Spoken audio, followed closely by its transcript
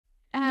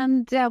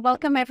and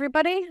welcome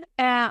everybody.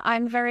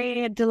 I'm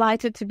very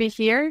delighted to be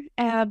here,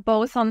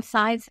 both on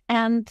site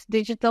and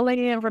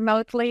digitally and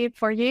remotely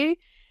for you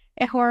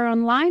who are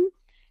online.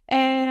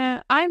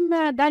 I'm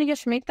Darja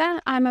Smite.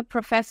 I'm a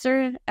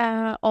professor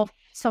of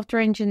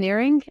software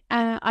engineering.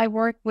 I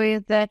work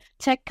with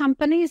tech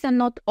companies and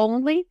not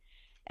only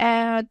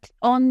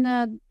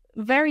on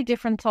very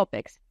different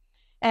topics.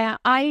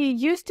 I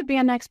used to be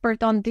an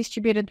expert on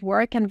distributed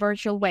work and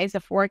virtual ways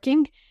of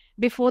working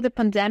before the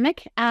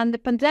pandemic, and the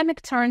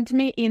pandemic turned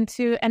me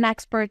into an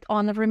expert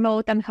on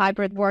remote and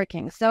hybrid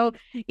working. So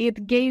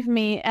it gave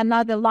me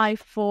another life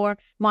for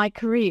my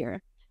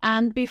career.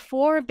 And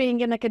before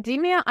being in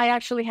academia, I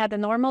actually had a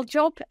normal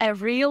job, a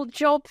real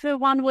job,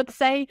 one would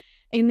say,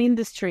 in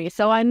industry.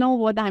 So I know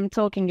what I'm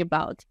talking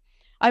about.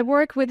 I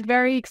work with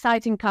very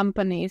exciting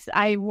companies.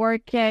 I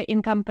work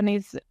in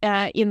companies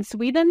in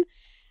Sweden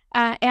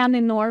and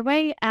in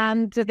Norway,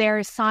 and there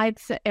are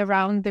sites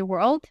around the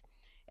world.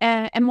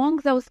 Among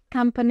those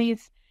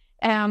companies,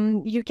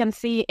 you can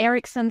see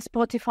Ericsson,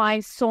 Spotify,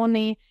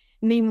 Sony,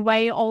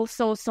 Nimway.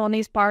 Also, Sony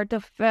is part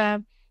of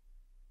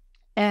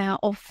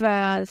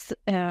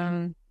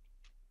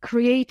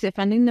creative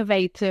and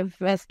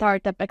innovative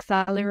startup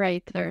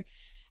accelerator.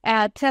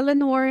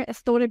 Telenor,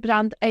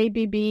 Storebrand,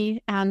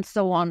 ABB, and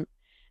so on.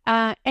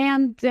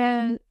 And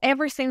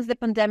ever since the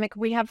pandemic,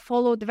 we have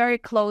followed very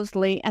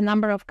closely a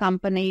number of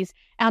companies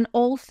and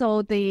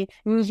also the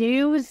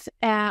news.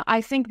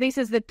 I think this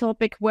is the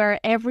topic where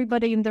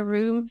everybody in the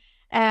room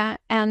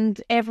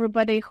and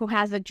everybody who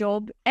has a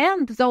job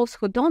and those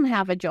who don't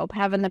have a job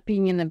have an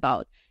opinion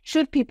about.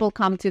 Should people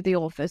come to the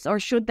office or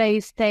should they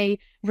stay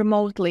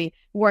remotely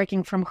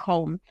working from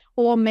home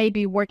or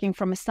maybe working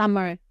from a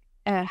summer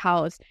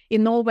house?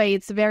 In Norway,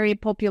 it's very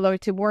popular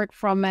to work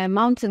from a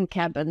mountain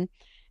cabin.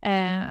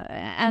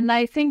 And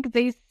I think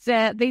this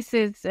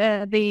is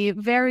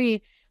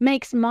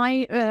makes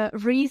my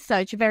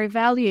research very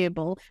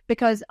valuable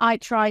because I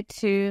try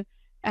to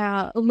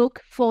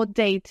look for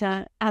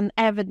data and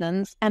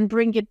evidence and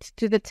bring it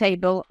to the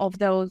table of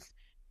those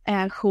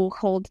who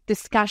hold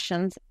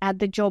discussions at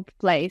the job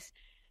place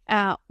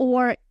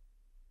or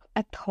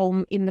at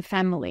home in the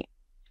family.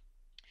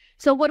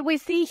 So what we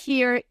see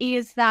here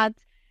is that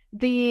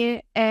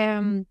the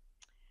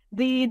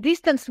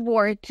distance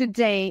work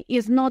today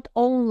is not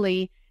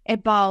only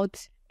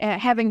about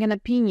having an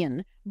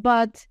opinion,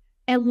 but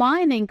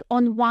aligning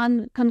on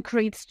one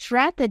concrete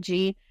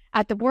strategy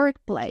at the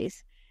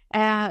workplace.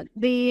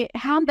 The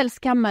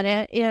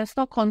Handelskammare,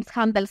 Stockholm's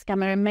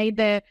Handelskammare, made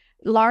a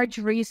large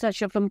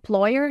research of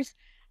employers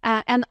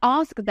and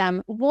asked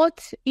them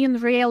what, in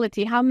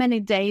reality, how many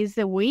days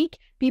a week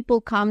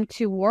people come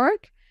to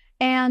work,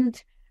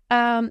 and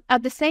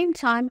at the same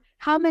time,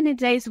 how many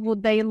days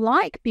would they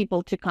like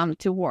people to come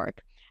to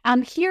work?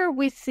 And here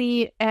we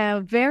see a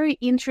very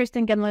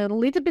interesting and a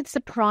little bit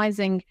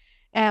surprising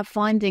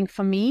finding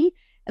for me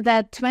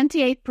that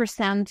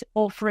 28%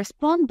 of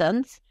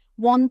respondents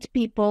want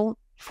people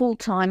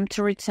full-time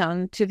to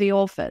return to the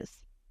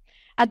office.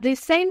 At the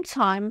same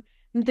time,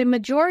 the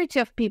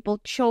majority of people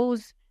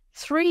chose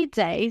 3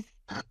 days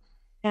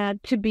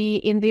to be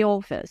in the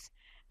office.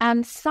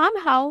 And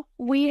somehow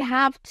we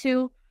have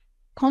to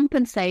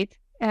compensate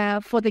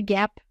for the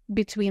gap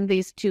between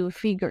these two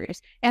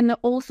figures and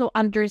also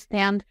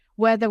understand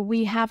whether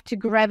we have to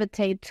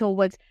gravitate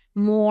towards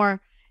more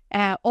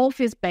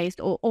office-based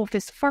or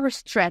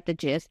office-first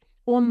strategies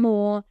or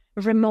more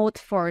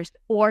remote-first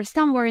or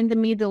somewhere in the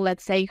middle,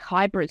 let's say,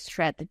 hybrid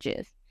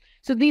strategies.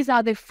 So these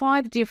are the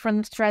 5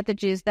 different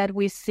strategies that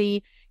we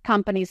see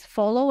companies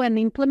follow and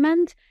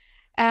implement.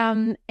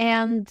 And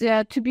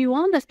to be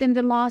honest, in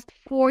the last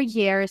 4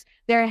 years,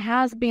 there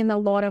has been a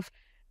lot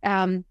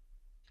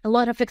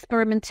of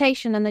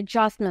experimentation and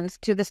adjustments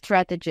to the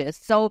strategies.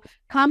 So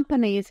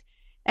companies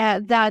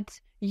that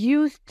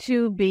used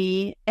to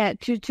be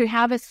to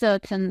have a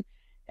certain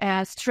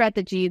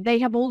strategy, they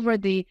have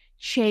already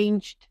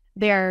changed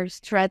their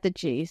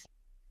strategies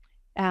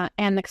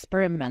and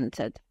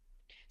experimented.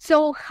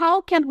 So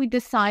how can we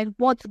decide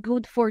what's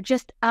good for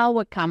just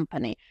our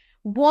company?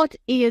 What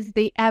is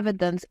the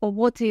evidence or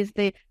what is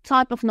the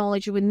type of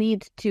knowledge we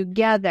need to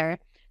gather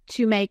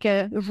to make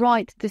a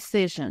right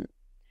decision?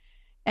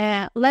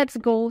 Let's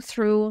go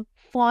through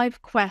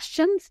 5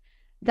 questions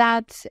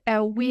that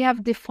we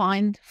have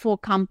defined for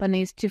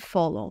companies to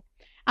follow.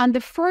 And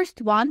the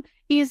first one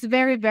is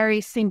very,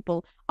 very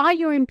simple. Are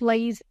your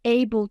employees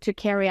able to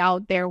carry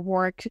out their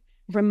work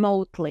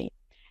remotely?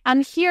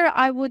 And here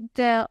I would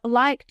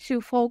like to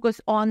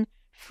focus on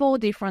 4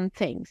 different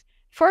things.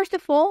 First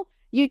of all,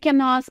 you can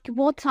ask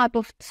what type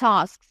of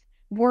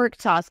work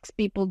tasks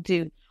people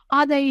do.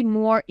 Are they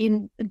more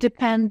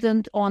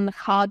dependent on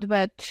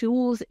hardware,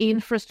 tools,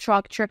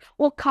 infrastructure,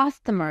 or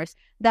customers?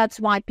 That's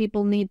why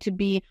people need to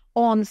be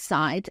on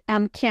site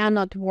and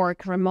cannot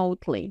work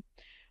remotely.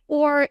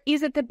 Or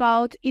is it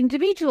about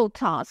individual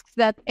tasks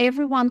that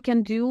everyone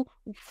can do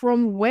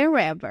from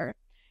wherever?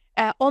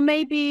 Or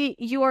maybe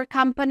your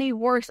company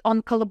works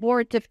on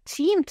collaborative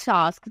team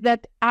tasks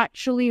that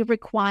actually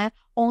require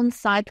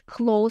on-site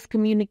close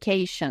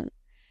communication.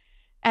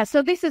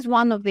 So this is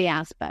one of the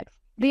aspects.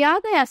 The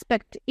other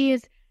aspect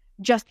is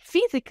just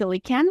physically,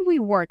 can we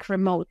work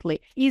remotely?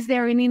 Is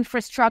there an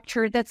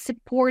infrastructure that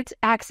supports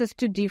access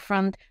to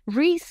different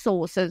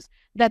resources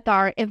that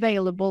are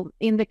available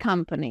in the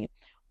company?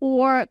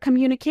 Or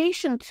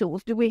communication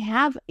tools? Do we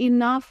have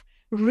enough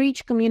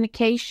rich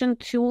communication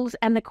tools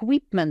and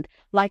equipment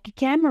like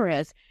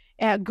cameras,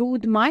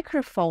 good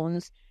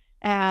microphones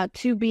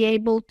to be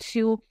able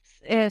to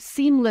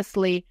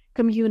seamlessly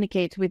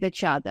communicate with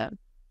each other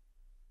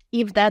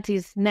if that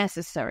is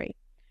necessary?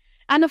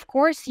 And of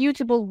course,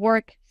 suitable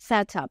work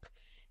setup.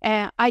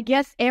 I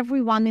guess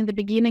everyone in the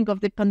beginning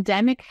of the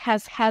pandemic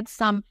has had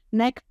some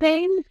neck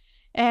pain,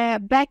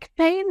 back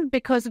pain,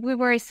 because we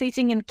were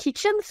sitting in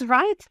kitchens,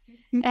 right?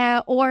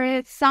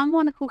 Or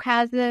someone who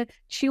has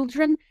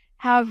children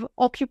have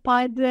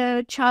occupied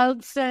the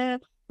child's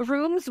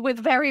rooms with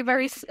very,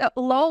 very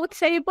low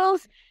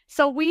tables.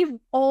 So we've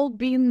all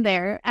been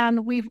there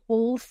and we've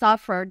all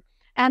suffered.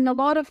 And a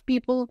lot of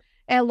people,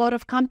 a lot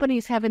of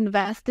companies have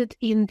invested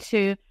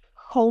into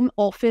home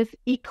office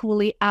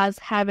equally as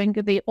having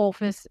the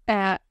office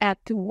at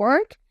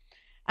work.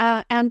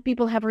 And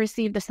people have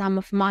received a sum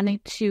of money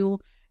to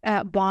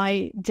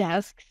buy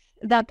desks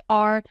that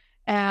are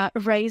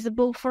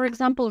raisable, for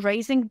example,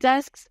 raising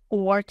desks,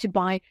 or to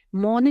buy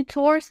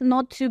monitors,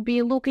 not to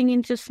be looking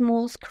into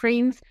small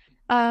screens,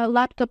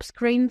 laptop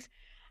screens.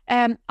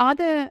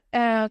 Other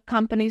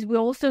companies, we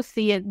also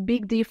see a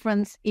big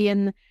difference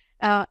in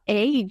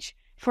age.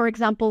 For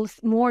example,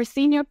 more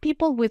senior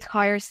people with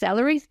higher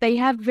salaries, they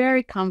have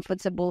very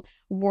comfortable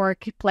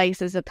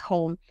workplaces at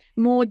home.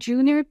 More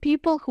junior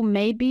people who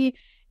maybe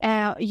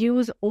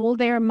use all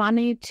their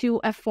money to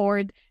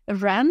afford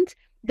rent,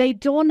 they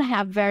don't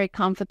have very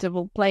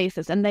comfortable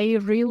places, and they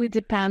really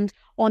depend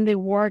on the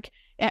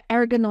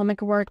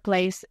ergonomic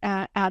workplace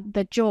at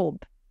the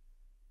job.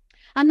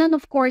 And then,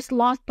 of course,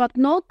 last but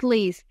not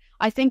least,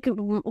 I think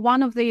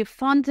one of the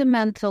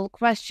fundamental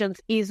questions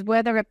is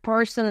whether a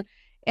person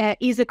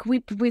is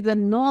equipped with the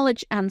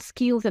knowledge and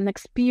skills and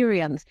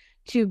experience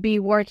to be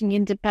working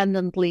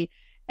independently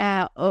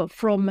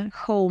from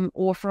home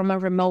or from a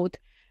remote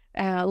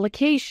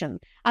location.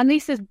 And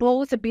this is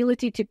both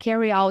ability to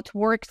carry out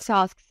work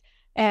tasks,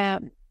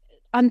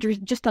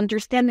 just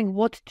understanding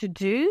what to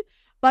do,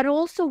 but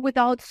also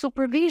without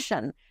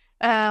supervision,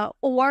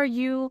 or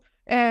you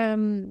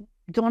don't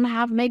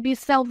have maybe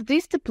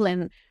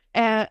self-discipline.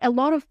 A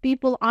lot of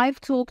people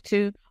I've talked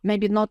to,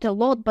 maybe not a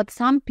lot, but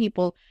some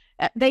people,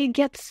 they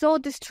get so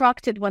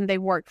distracted when they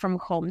work from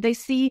home. They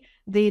see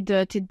the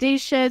dirty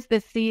dishes, they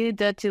see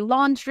dirty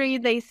laundry,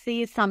 they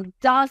see some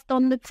dust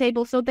on the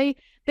table. So they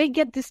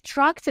get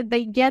distracted.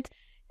 They get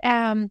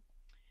they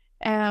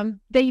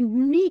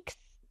mix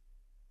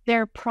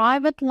their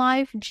private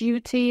life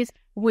duties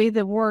with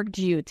the work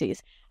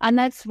duties. And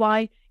that's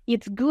why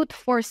it's good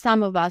for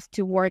some of us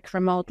to work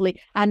remotely,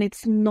 and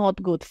it's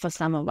not good for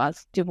some of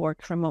us to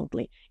work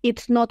remotely.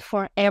 It's not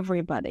for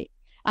everybody.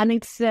 And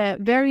it's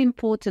very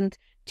important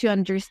to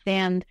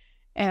understand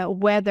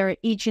whether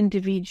each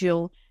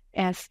individual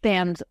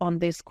stands on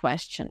this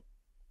question.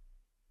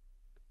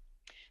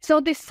 So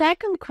the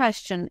second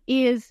question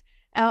is,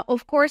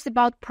 of course,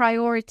 about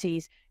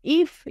priorities.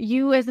 If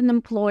you as an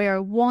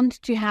employer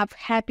want to have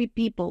happy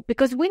people,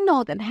 because we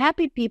know that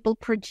happy people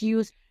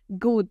produce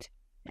good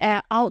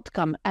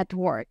outcome at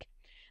work,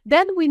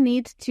 then we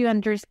need to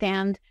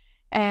understand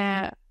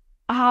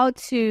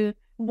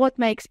what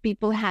makes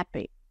people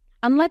happy.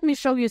 And let me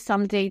show you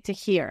some data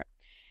here.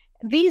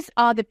 These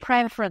are the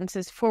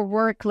preferences for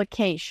work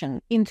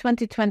location in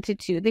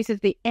 2022. This is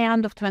the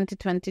end of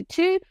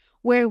 2022,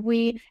 where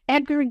we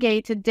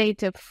aggregated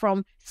data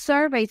from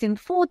surveys in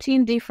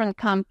 14 different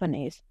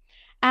companies.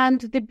 And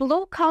the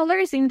blue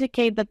colors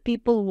indicate that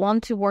people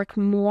want to work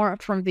more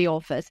from the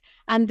office,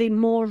 and the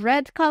more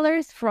red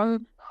colors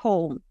from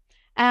home.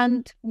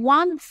 And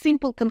one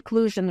simple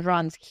conclusion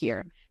runs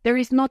here. There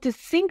is not a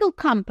single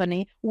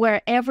company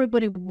where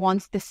everybody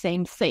wants the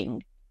same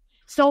thing.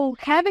 So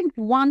having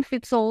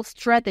one-fits-all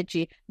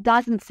strategy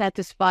doesn't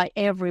satisfy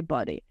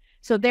everybody.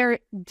 So there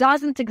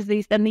doesn't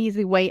exist an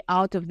easy way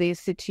out of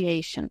this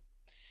situation.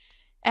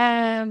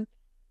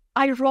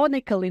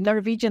 Ironically,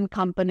 Norwegian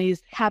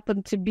companies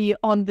happen to be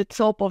on the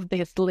top of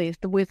this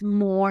list, with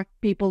more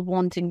people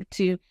wanting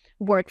to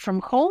work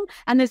from home.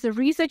 And as a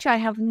researcher, I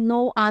have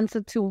no answer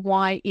to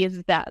why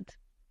is that.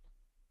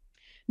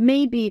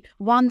 Maybe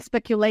one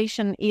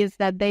speculation is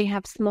that they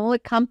have smaller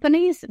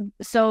companies.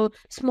 So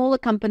smaller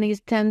companies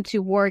tend to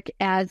work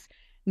as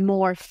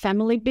more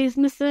family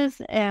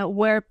businesses,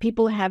 where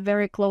people have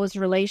very close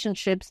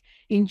relationships,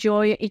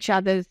 enjoy each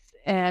other's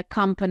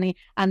company,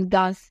 and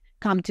thus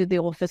come to the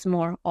office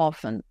more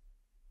often.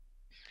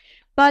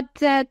 But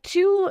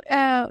you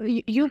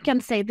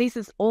can say this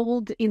is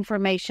old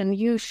information.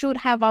 You should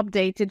have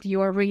updated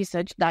your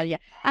research, Darja.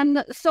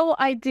 And so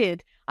I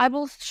did. I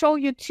will show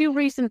you two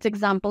recent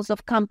examples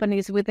of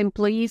companies with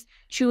employees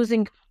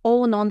choosing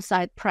own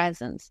on-site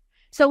presence.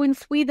 So in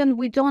Sweden,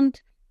 we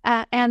don't,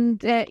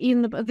 and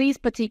in these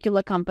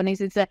particular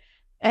companies, it's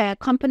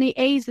Company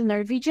A is a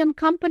Norwegian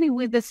company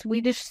with a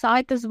Swedish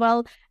site as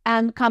well,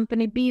 and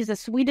Company B is a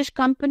Swedish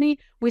company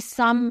with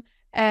some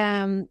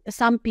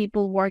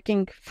people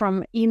working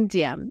from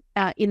India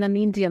in an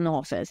Indian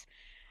office.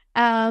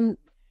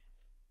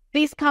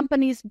 These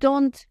companies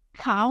don't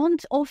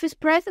count office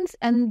presence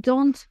and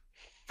don't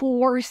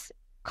force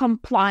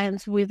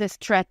compliance with the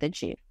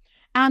strategy.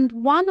 And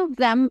one of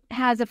them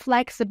has a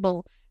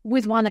flexible,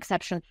 with one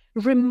exception,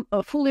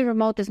 fully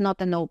remote is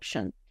not an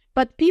option.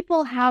 But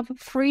people have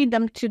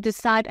freedom to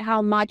decide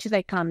how much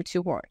they come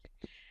to work.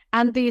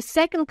 And the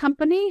second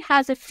company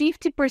has a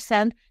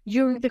 50%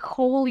 during the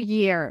whole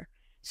year.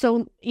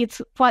 So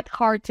it's quite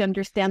hard to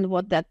understand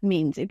what that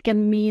means. It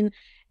can mean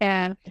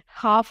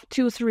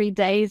 2-3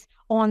 days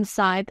on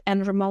site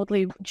and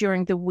remotely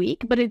during the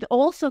week, but it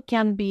also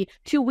can be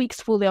 2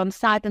 weeks fully on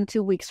site and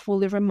 2 weeks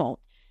fully remote.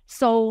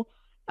 So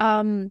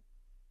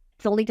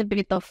it's a little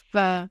bit of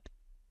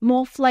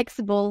more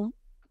flexible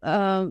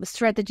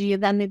strategy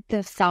than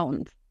it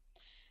sounds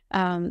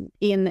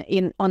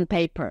on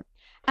paper.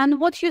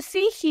 And what you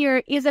see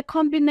here is a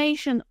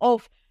combination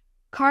of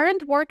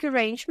current work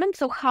arrangement,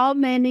 so how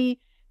many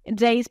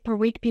days per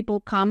week people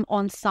come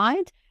on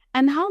site,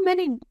 and how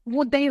many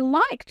would they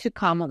like to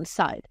come on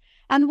site.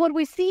 And what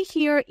we see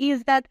here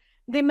is that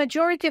the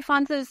majority of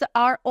answers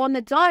are on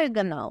a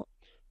diagonal,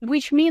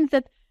 which means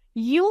that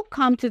you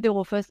come to the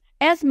office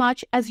as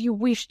much as you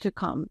wish to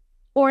come,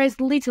 or as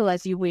little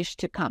as you wish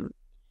to come.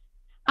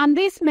 And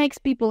this makes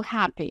people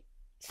happy.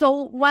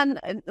 So when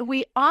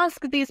we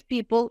ask these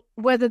people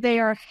whether they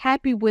are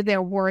happy with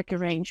their work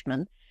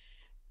arrangement,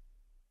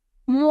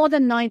 more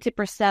than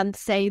 90%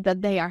 say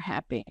that they are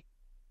happy.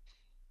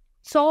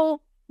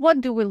 So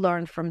what do we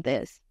learn from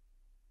this?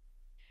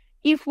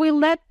 If we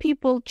let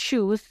people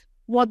choose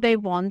what they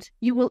want,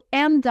 you will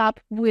end up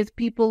with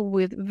people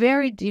with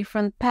very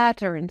different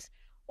patterns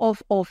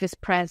of office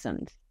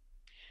presence.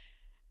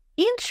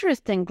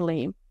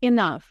 Interestingly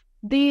enough,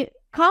 the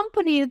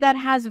company that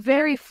has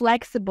very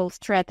flexible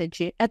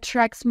strategy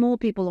attracts more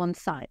people on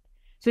site.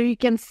 So you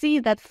can see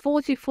that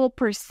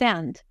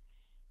 44%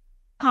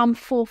 come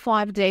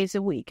 4-5 days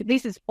a week.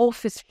 This is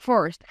office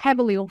first,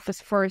 heavily office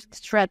first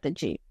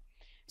strategy.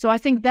 So I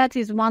think that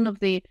is one of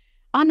the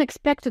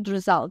unexpected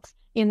results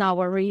in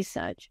our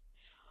research.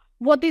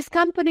 What this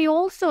company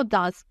also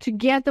does,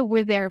 together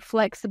with their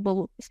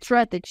flexible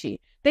strategy,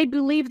 they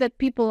believe that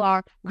people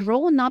are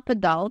grown-up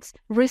adults,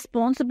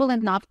 responsible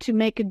enough to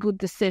make a good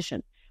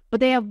decision. But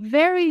they are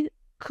very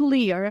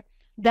clear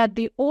that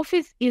the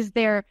office is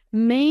their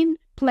main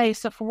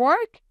place of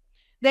work.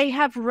 They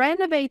have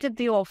renovated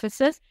the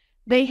offices.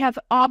 They have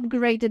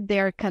upgraded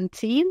their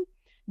canteen.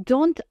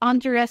 Don't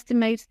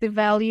underestimate the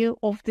value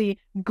of the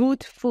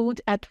good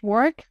food at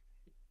work.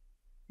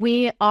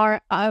 We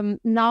are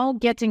now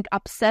getting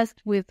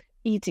obsessed with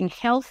eating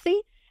healthy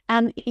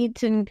and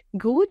eating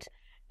good.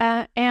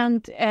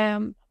 And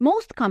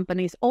most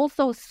companies,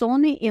 also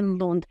Sony in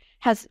Lund,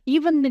 has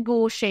even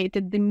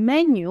negotiated the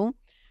menu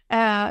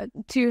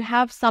to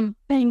have some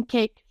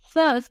pancake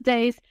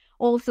Thursdays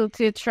also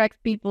to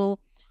attract people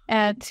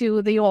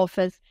to the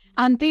office.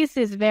 And this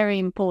is very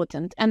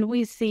important. And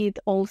we see it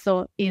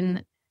also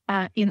in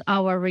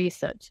our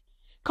research.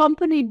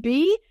 Company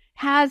B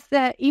has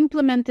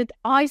implemented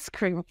ice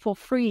cream for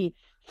free.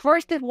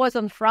 First it was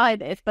on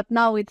Fridays, but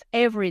now it's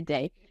every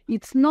day.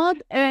 It's not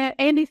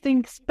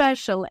anything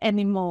special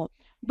anymore,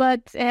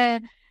 but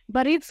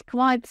it's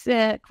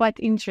quite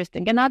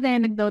interesting. Another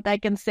anecdote I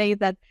can say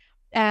that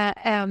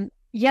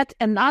yet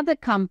another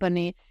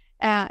company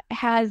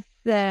has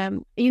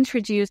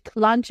introduced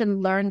lunch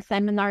and learn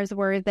seminars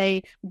where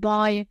they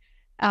buy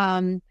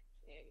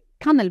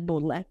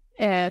kanelbulle,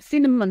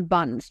 cinnamon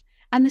buns.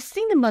 And the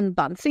cinnamon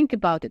bun, think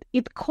about it,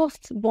 it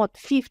costs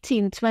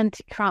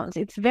 15-20 crowns.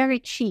 It's very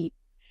cheap.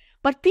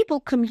 But people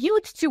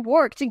commute to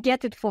work to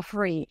get it for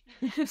free.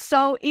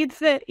 So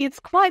it's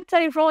quite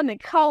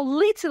ironic how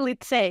little it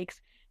takes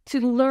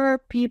to lure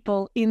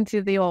people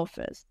into the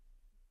office.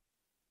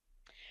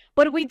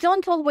 But we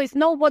don't always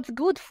know what's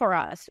good for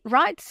us,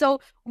 right?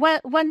 So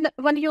when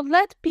you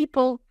let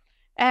people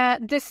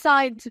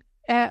decide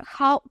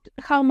how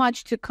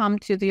much to come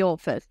to the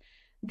office,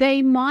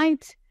 they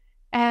might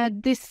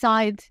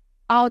decide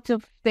out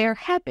of their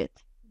habit.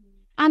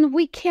 And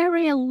we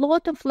carry a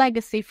lot of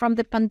legacy from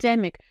the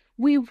pandemic.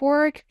 We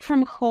work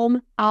from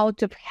home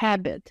out of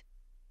habit.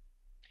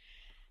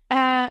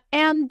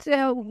 And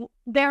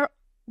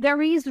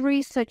there is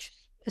research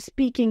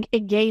speaking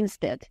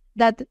against it,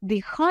 that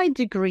the high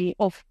degree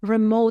of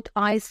remote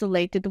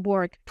isolated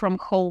work from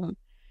home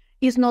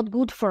is not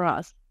good for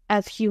us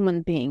as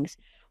human beings.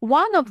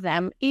 One of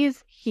them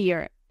is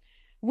here.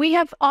 We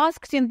have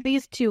asked in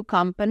these two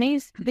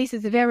companies, this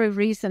is very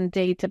recent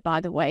data,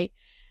 by the way.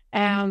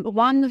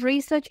 One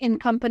research in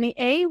company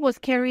A was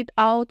carried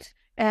out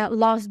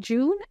last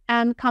June,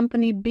 and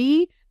company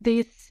B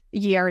this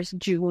year's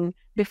June,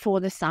 before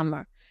the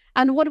summer.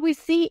 And what we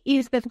see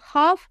is that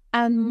half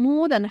and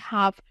more than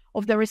half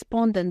of the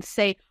respondents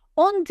say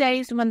on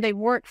days when they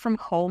work from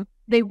home,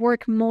 they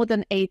work more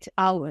than 8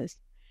 hours.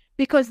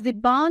 because the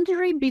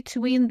boundary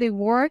between the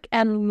work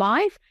and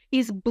life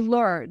is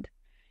blurred.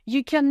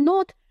 You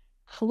cannot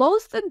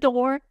close the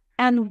door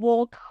and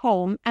walk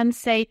home and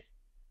say,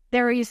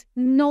 there is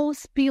no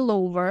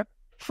spillover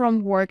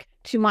from work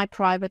to my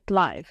private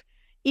life.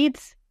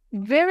 It's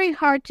very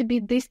hard to be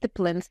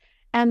disciplined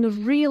and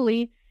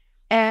really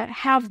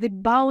have the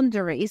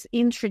boundaries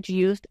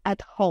introduced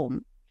at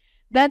home.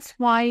 That's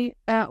why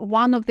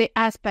one of the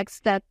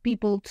aspects that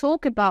people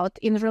talk about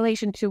in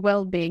relation to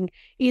well-being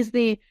is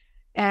the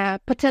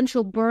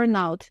potential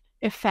burnout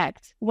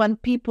effect when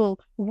people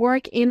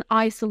work in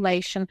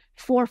isolation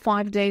 4 or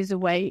 5 days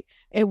away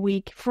a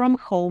week from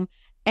home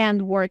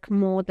and work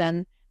more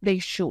than they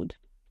should.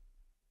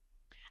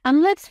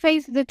 And let's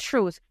face the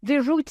truth,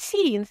 the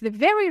routines, the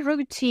very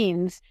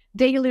routines,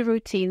 daily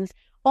routines,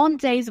 on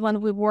days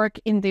when we work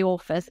in the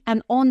office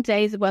and on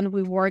days when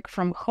we work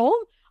from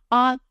home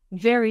are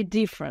very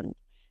different.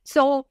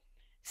 So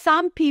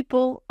some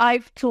people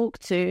I've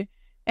talked to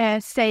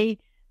say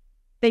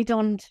they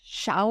don't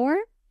shower,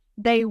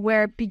 they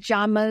wear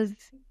pajamas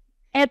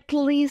at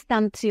least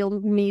until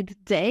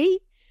midday,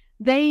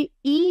 they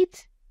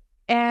eat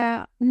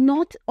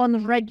not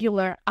on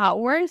regular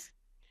hours,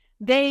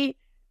 they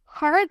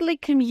hardly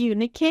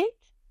communicate,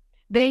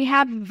 they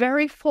have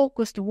very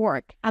focused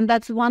work, and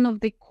that's one of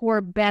the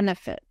core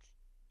benefits.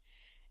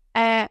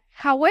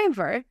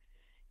 However,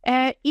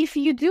 if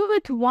you do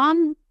it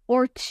 1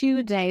 or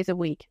 2 days a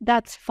week,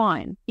 that's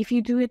fine. If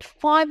you do it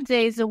 5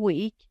 days a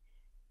week,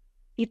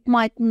 it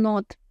might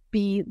not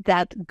be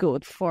that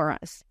good for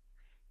us.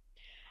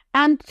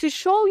 And to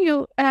show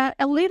you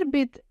a little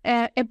bit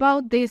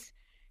about this,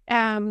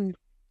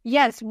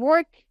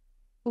 work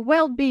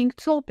well-being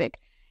topic,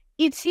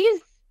 it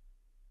is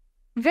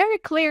very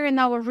clear in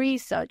our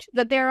research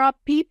that there are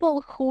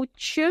people who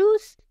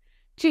choose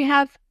to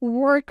have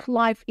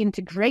work-life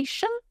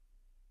integration,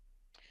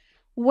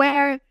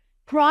 where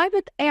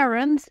private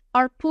errands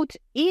are put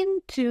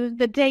into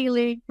the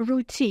daily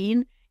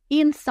routine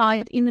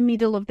inside in the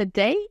middle of the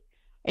day,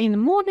 in the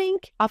morning,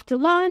 after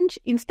lunch,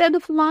 instead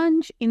of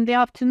lunch, in the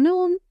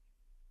afternoon.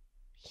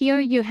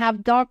 Here you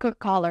have darker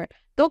color,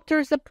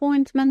 doctor's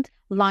appointment,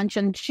 lunch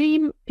and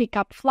gym, pick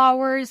up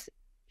flowers,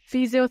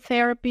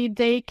 physiotherapy,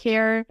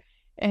 daycare,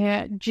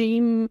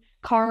 gym,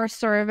 car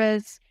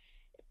service,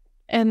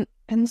 and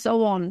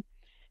so on.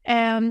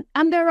 And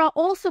there are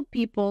also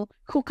people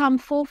who come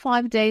 4 or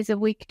 5 days a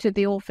week to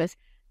the office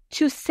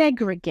to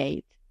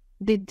segregate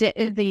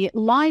the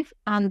life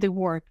and the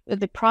work,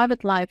 the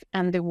private life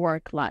and the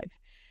work life.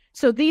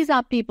 So these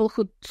are people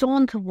who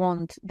don't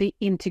want the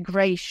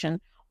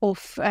integration of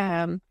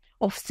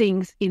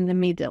things in the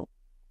middle.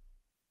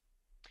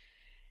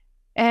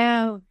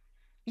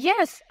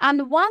 Yes,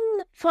 and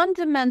one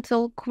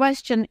fundamental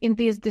question in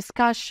this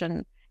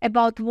discussion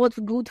about what's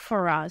good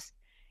for us,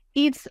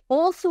 it's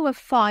also a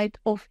fight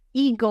of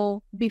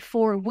ego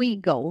before we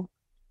go,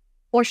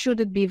 or should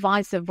it be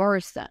vice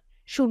versa?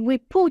 Should we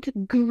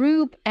put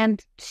group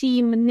and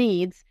team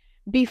needs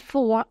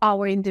before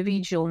our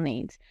individual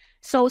needs?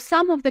 So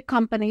some of the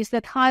companies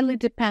that highly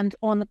depend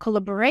on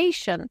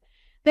collaboration,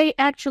 they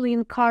actually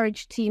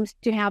encourage teams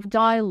to have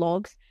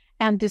dialogues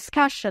and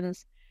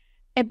discussions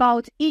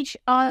about each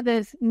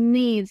other's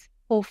needs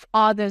of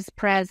others'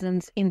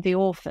 presence in the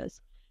office.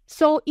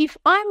 So if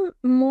I'm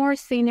more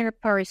senior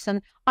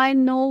person, I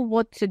know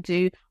what to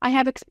do. I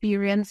have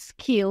experience,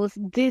 skills,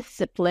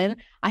 discipline.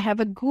 I have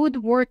a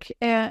good work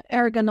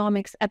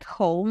ergonomics at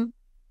home.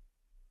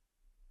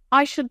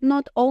 I should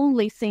not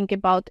only think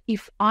about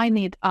if I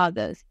need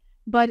others,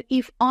 but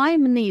if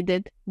I'm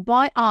needed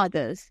by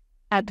others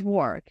at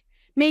work.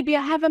 Maybe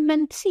I have a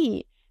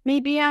mentee.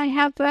 Maybe I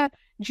have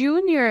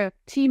junior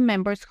team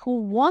members who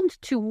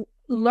want to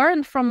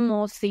learn from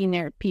more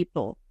senior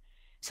people.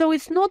 So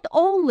it's not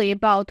only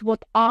about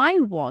what I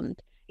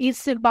want,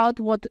 it's about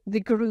what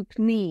the group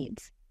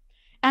needs.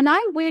 And I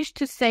wish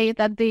to say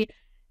that the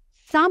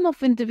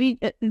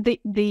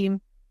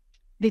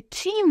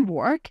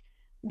teamwork,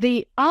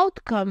 the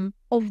outcome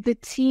of the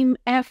team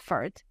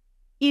effort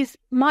is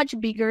much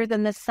bigger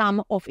than the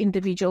sum of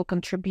individual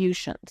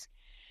contributions.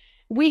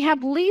 We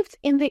have lived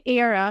in the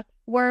era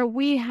where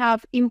we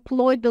have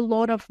employed a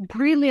lot of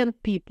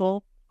brilliant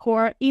people who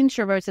are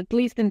introverts, at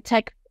least in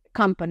tech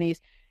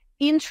companies,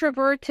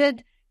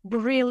 introverted,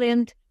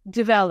 brilliant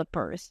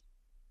developers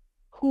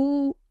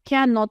who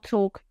cannot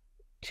talk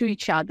to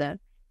each other.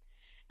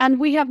 And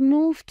we have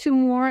moved to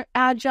more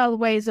agile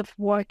ways of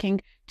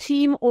working,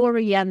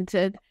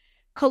 team-oriented,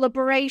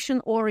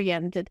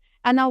 collaboration-oriented,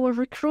 and our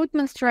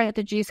recruitment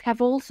strategies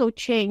have also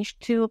changed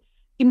to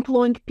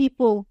employing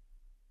people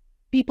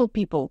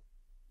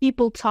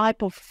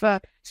type of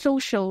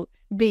social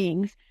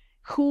beings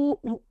who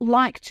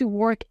like to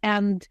work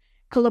and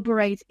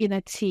collaborate in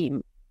a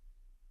team.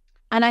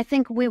 And I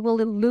think we will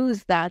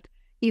lose that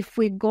if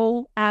we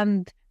go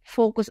and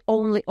focus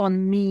only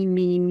on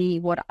me,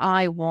 what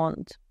I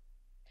want.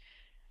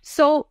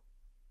 So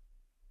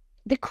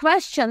the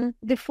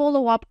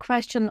follow-up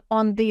question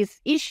on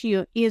this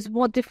issue is,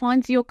 what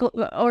defines your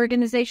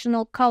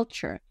organizational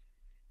culture?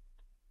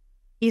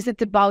 Is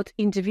it about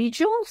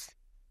individuals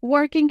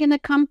working in a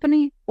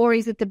company, or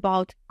is it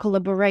about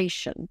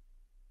collaboration?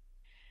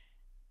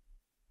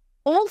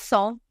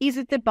 Also, is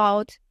it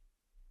about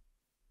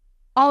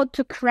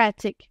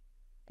autocratic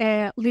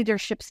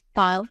leadership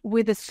style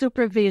with a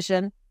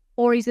supervision,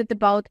 or is it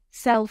about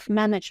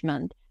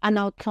self-management and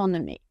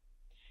autonomy?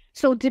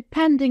 So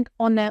depending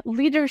on a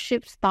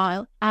leadership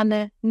style and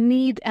a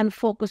need and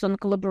focus on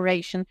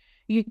collaboration,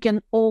 you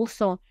can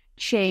also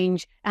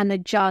change and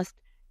adjust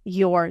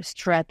your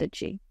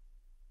strategy.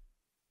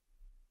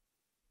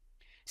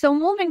 So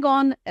moving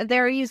on,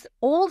 there is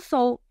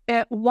also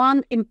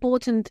one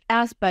important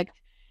aspect,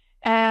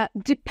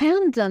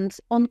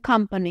 dependence on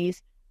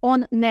companies,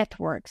 on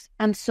networks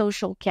and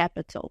social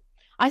capital.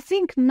 I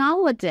think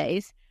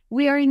nowadays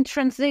we are in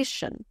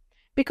transition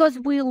because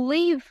we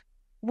live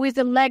with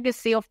a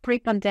legacy of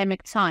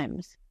pre-pandemic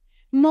times.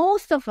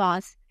 Most of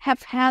us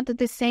have had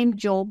the same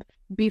job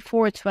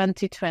before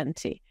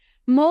 2020.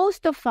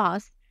 Most of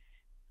us,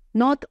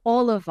 not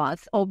all of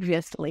us,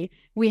 obviously.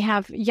 We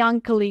have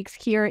young colleagues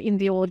here in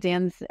the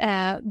audience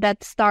that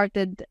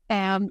started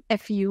a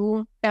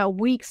few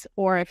weeks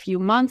or a few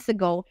months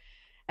ago.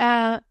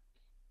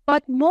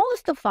 But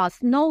most of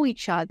us know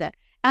each other,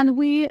 and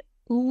we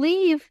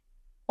live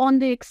on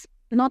the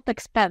not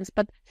expense,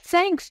 but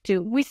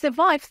we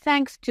survive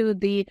thanks to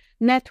the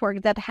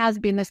network that has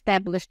been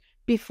established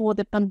before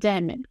the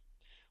pandemic.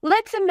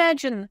 Let's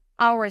imagine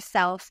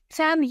ourselves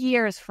 10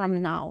 years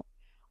from now,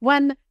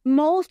 when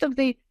most of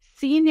the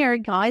senior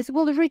guys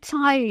will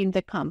retire in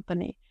the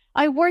company.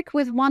 I work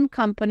with one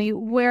company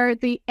where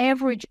the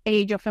average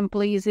age of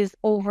employees is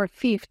over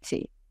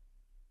 50.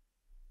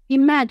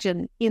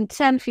 Imagine in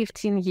 10,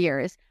 15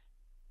 years,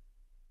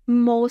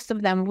 most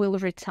of them will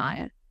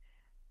retire.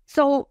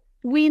 So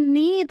we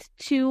need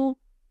to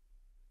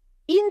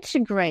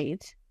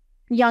integrate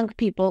young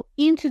people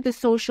into the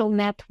social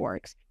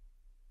networks,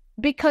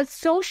 because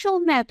social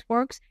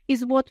networks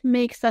is what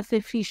makes us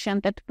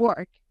efficient at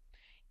work.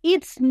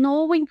 It's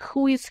knowing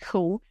who is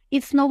who,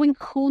 it's knowing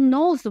who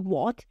knows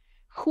what,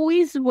 who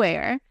is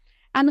where,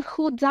 and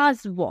who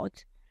does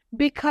what.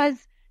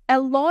 Because a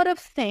lot of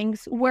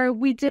things where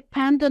we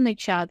depend on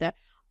each other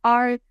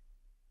are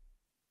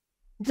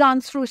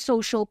done through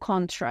social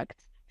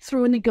contracts,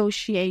 through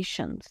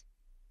negotiations.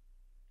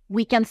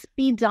 We can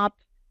speed up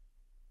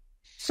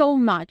so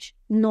much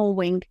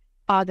knowing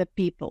other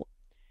people.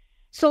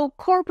 So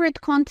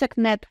corporate contact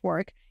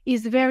network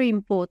is very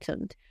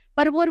important.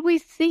 But what we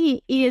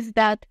see is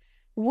that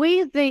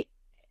with the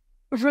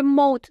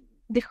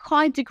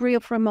high degree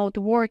of remote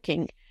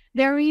working,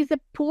 there is a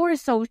poor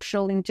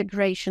social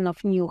integration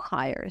of new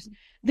hires.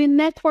 The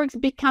networks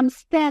become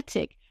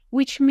static,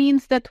 which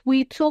means that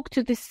we talk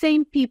to the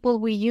same people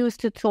we used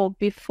to talk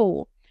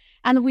before,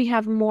 and we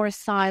have more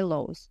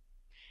silos.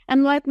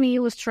 And let me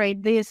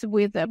illustrate this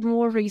with a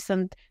more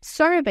recent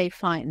survey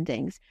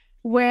findings,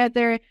 where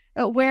the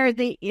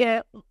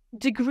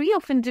degree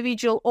of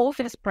individual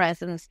office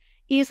presence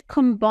is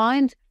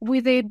combined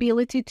with the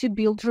ability to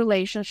build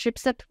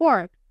relationships at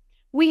work.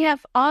 We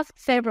have asked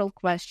several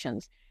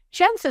questions: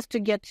 chances to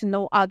get to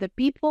know other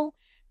people,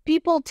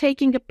 people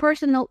taking a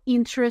personal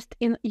interest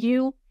in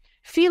you,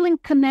 feeling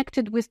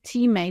connected with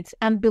teammates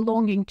and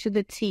belonging to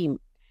the team.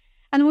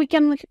 And we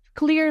can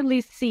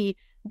clearly see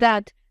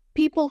that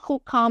people who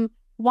come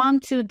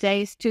 1-2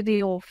 days to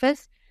the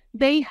office,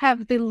 they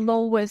have the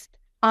lowest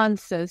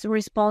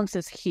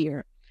responses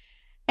here.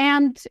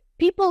 And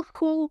people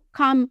who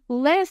come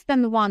less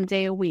than 1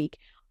 day a week,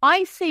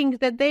 I think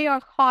that they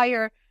are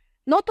higher,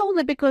 not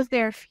only because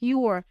they're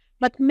fewer,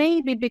 but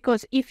maybe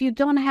because if you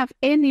don't have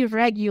any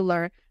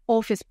regular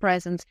office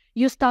presence,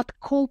 you start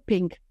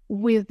coping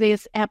with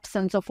this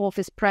absence of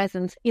office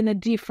presence in a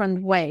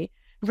different way,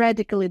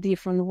 radically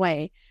different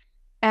way.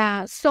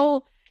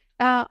 So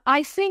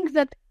I think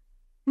that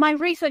my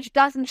research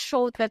doesn't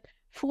show that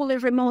fully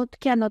remote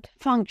cannot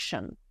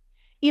function.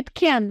 It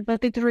can,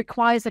 but it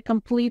requires a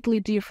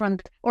completely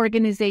different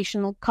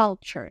organizational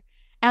culture.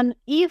 And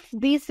if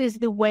this is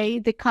the way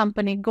the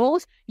company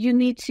goes, you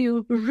need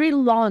to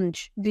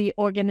relaunch the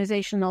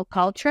organizational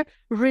culture,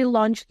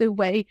 relaunch the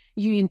way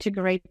you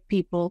integrate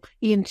people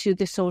into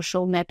the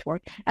social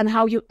network and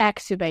how you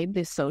activate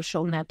this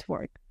social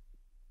network.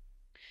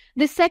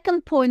 The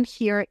second point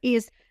here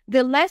is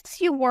the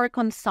less you work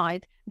on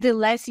site, the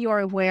less you're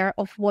aware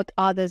of what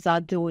others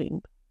are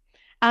doing.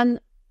 And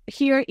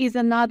here is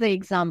another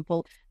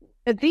example.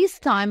 This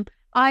time,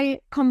 I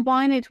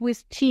combine it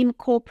with team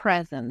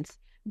co-presence,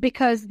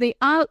 because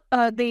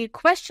the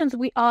questions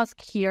we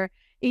ask here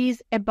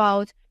is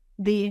about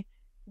the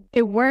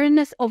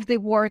awareness of the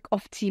work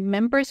of team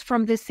members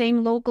from the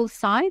same local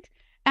site,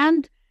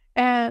 and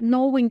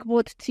knowing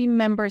what team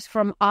members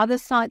from other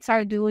sites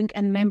are doing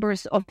and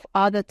members of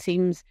other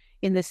teams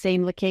in the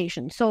same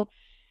location. So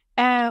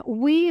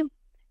we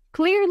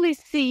clearly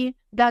see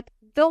that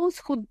those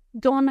who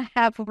don't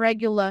have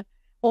regular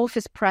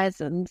office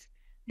presence,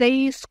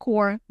 they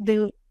score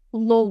the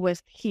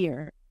lowest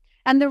here.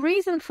 And the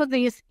reason for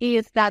this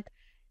is that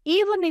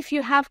even if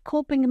you have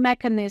coping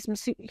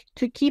mechanisms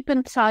to keep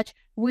in touch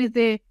with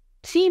the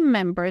team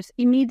members,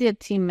 immediate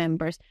team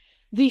members,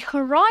 the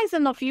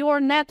horizon of your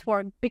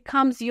network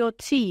becomes your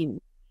team.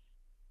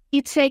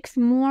 It takes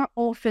more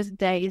office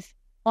days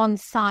on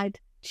site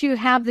to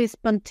have this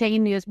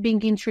spontaneous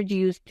being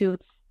introduced to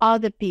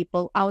other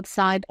people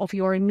outside of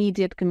your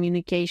immediate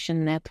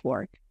communication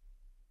network.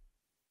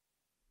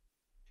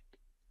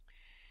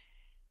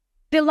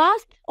 The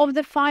last of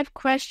the 5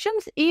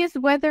 questions is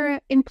whether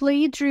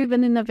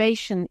employee-driven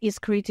innovation is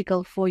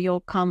critical for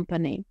your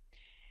company.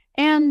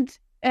 And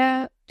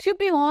to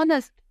be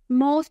honest,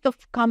 most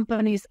of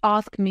companies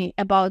ask me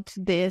about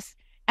this,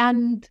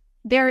 and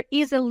there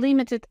is a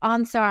limited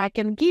answer I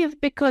can give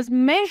because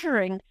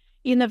measuring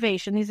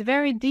innovation is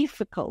very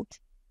difficult.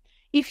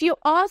 If you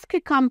ask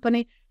a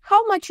company,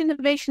 how much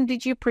innovation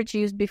did you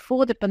produce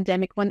before the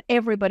pandemic when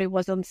everybody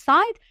was on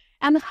site,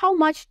 and how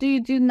much do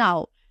you do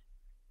now?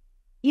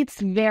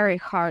 It's very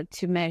hard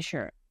to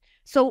measure.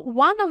 So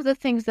one of the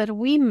things that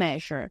we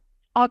measure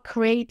are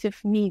creative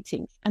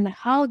meetings and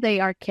how they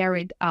are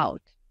carried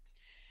out.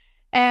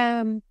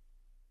 And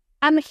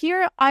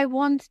here I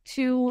want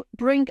to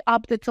bring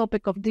up the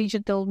topic of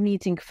digital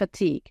meeting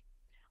fatigue.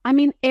 I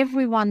mean,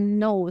 everyone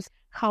knows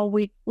how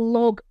we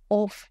log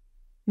off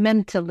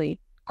mentally,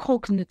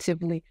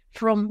 cognitively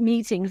from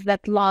meetings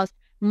that last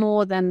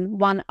more than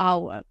 1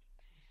 hour.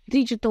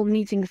 Digital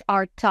meetings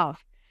are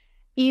tough.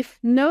 If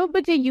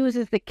nobody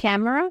uses the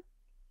camera,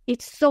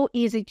 it's so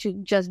easy to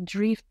just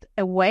drift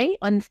away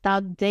and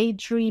start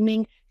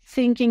daydreaming,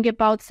 thinking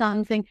about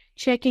something,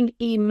 checking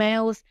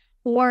emails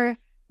or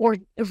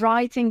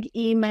writing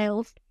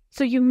emails.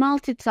 So you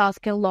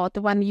multitask a lot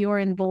when you're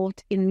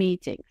involved in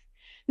meetings.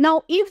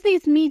 Now, if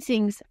these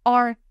meetings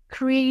are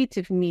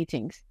creative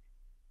meetings,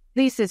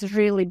 this is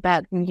really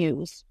bad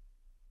news.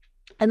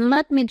 And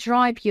let me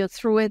drive you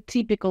through a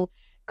typical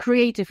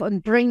creative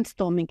and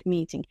brainstorming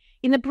meeting.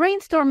 In a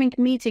brainstorming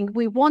meeting,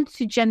 we want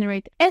to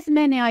generate as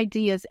many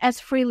ideas as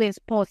freely as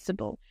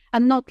possible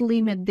and not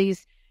limit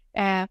this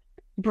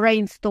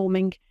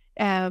brainstorming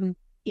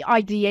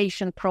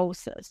ideation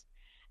process.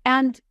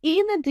 And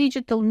in a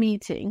digital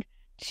meeting,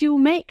 to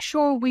make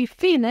sure we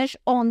finish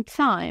on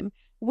time,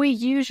 we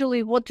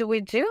usually, what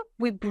do?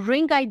 We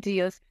bring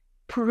ideas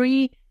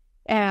prepared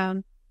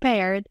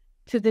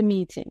to the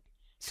meeting.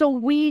 So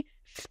we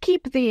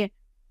skip the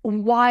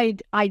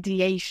wide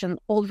ideation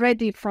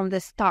already from the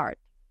start.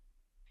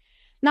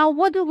 Now,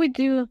 what do we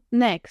do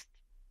next?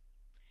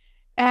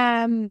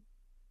 In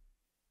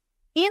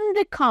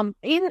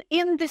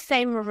the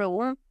same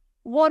room,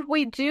 what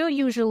we do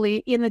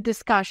usually in a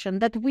discussion,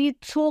 that we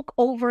talk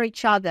over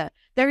each other.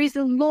 There is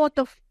a lot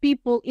of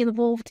people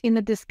involved in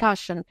a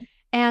discussion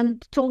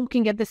and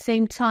talking at the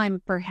same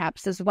time,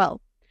 perhaps, as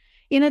well.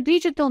 In a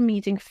digital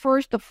meeting,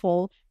 first of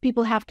all,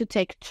 people have to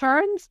take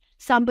turns.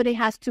 Somebody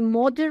has to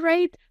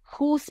moderate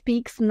who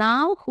speaks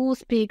now, who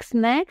speaks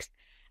next.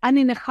 And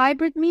in a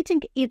hybrid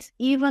meeting, it's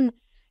even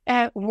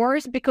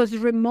worse because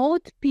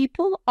remote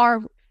people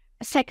are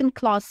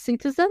second-class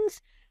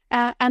citizens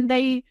and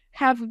they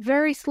have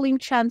very slim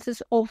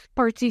chances of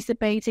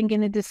participating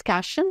in a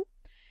discussion.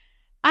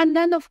 And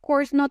then, of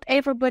course, not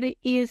everybody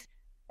is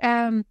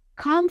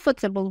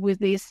comfortable with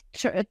this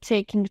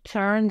taking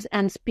turns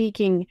and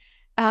speaking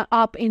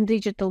up in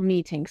digital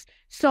meetings.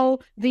 So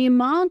the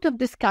amount of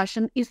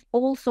discussion is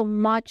also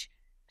much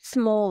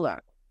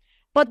smaller.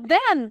 But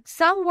then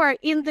somewhere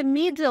in the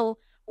middle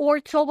or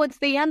towards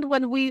the end,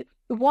 when we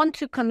want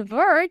to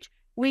converge,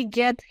 we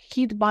get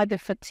hit by the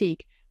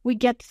fatigue. We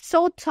get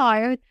so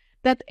tired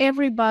that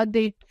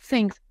everybody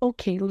thinks,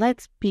 okay,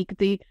 let's pick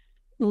the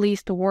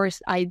least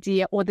worst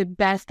idea or the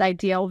best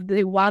idea of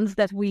the ones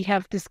that we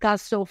have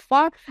discussed so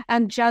far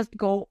and just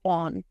go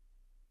on.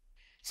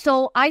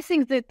 So I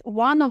think that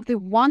one of the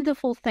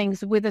wonderful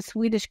things with the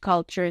Swedish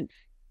culture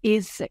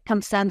is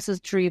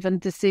consensus-driven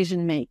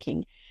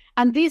decision-making.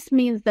 And this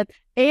means that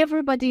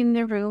everybody in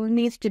the room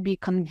needs to be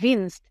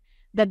convinced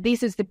that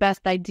this is the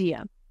best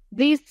idea.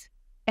 This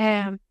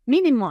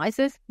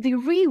minimizes the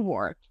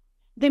rework.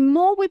 The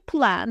more we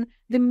plan,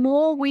 the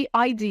more we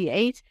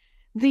ideate,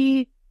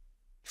 the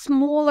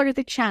smaller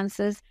the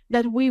chances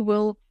that we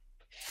will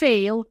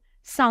fail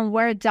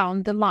somewhere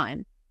down the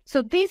line.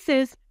 So this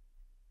is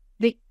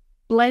the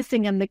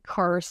blessing and the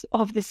curse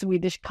of the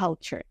Swedish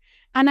culture.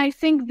 And I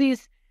think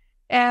this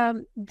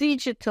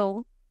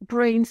digital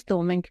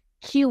brainstorming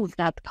kills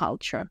that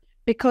culture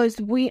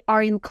because we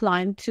are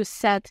inclined to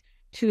set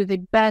to the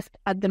best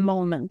at the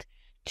moment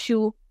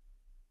to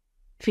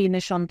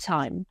finish on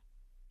time.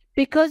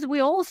 Because we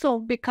also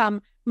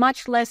become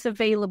much less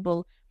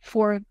available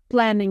for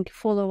planning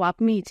follow-up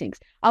meetings.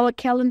 Our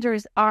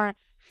calendars are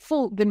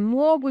full. The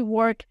more we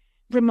work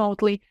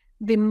remotely,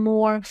 the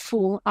more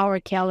full our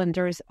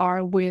calendars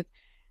are with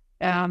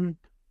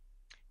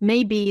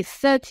maybe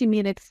 30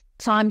 minutes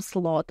time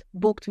slot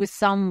booked with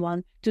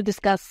someone to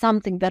discuss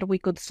something that we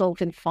could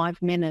solve in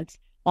 5 minutes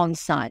on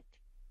site.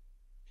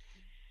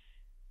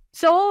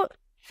 So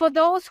for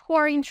those who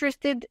are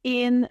interested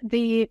in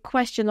the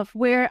question of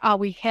where are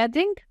we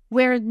heading,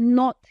 we're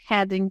not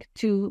heading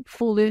to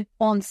fully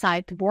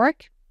on-site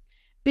work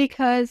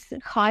because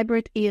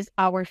hybrid is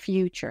our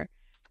future.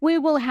 we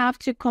will have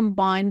to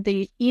combine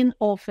the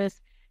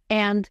in-office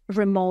and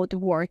remote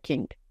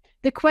working.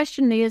 The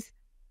question is,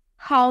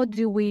 how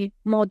do we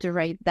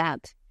moderate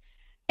that?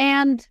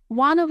 And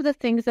one of the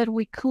things that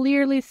we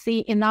clearly see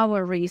in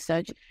our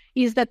research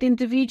is that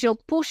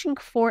pushing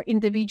for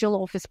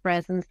individual office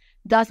presence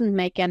doesn't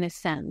make any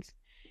sense.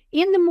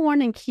 In the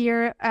morning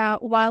here,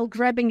 while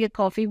grabbing a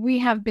coffee, we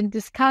have been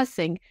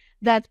discussing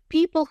that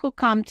people who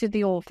come to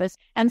the office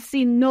and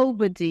see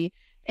nobody,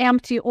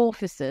 empty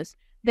offices,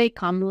 they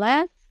come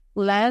less,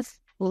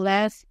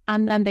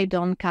 and then they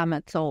don't come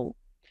at all.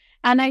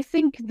 And I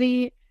think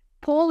the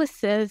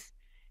policies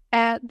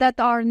that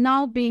are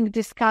now being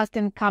discussed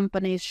in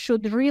companies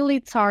should really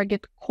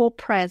target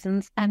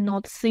co-presence and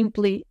not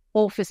simply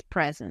office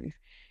presence.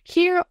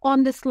 Here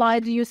on the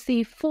slide, you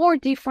see 4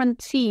 different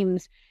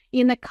teams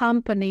in a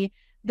company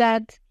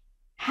that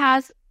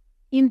has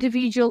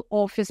individual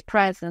office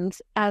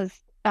presence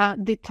as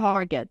the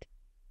target.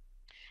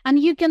 And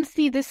you can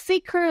see the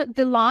thicker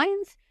the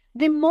lines,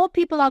 the more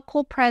people are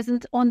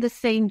co-present on the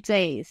same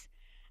days.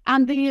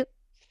 And the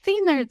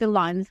thinner the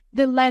lines,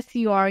 the less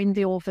you are in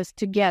the office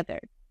together.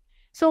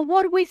 So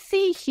what we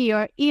see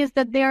here is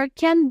that there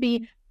can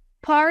be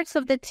parts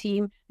of the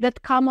team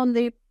that come on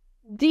the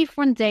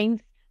different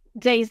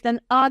days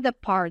than other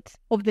parts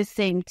of the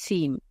same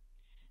team.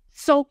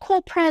 So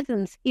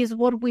co-presence is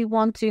what we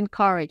want to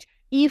encourage,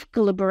 if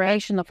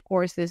collaboration, of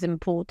course, is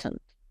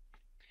important.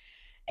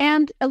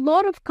 And a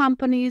lot of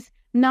companies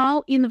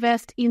now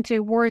invest into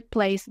a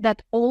workplace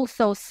that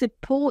also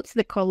supports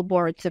the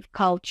collaborative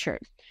culture.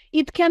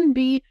 It can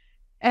be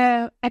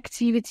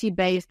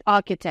activity-based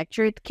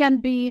architecture. It can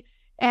be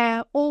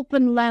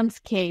open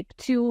landscape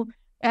to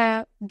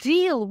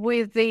deal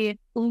with the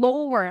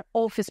lower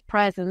office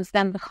presence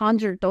than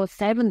 100 or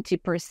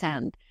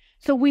 70%.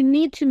 So we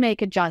need to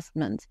make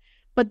adjustments,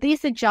 but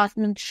this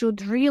adjustment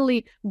should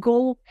really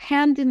go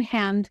hand in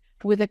hand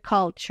with the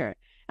culture.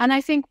 And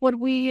I think what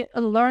we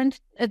learned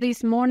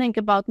this morning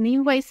about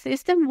Nimway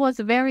system was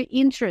very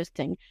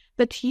interesting,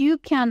 that you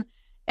can,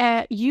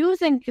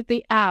 using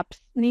the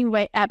apps,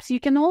 Nimway apps, you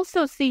can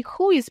also see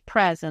who is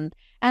present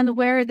and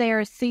where they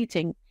are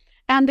sitting.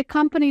 And the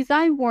companies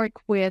I work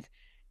with,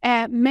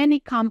 many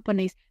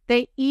companies,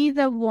 they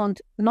either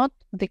want, not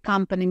the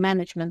company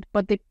management,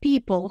 but the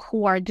people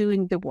who are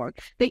doing the work,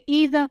 they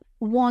either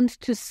want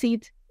to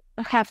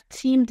have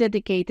team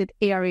dedicated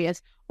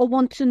areas or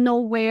want to know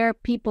where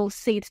people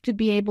sit to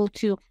be able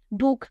to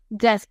book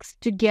desks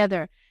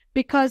together.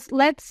 Because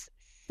let's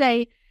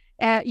say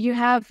you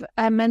have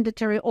a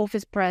mandatory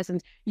office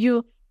presence,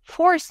 you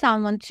force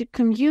someone to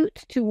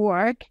commute to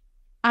work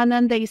and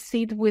then they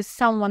sit with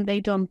someone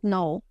they don't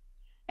know.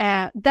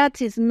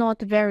 That is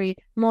not very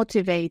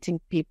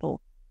motivating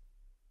people.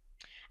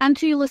 And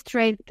to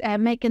illustrate,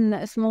 making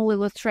a small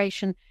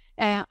illustration,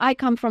 I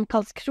come from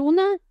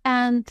Karlskrona,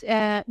 and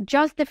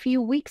just a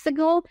few weeks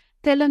ago,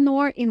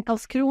 Telenor in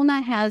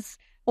Karlskrona has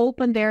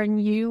opened their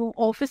new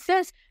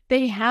offices.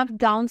 They have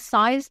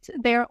downsized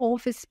their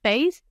office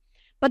space,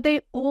 but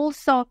they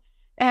also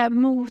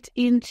moved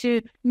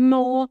into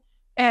more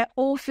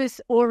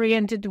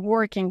office-oriented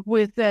working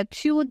with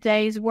 2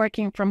 days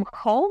working from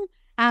home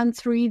and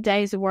 3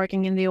 days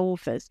working in the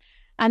office.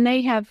 And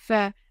they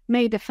have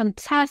made a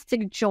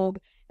fantastic job.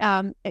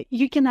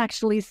 You can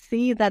actually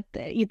see that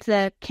it's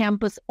a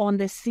campus on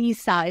the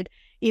seaside.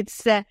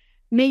 It's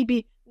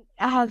maybe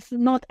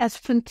not as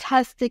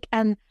fantastic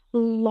and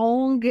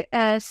long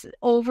as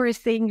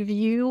overseeing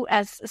view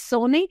as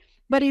Sony,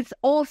 but it's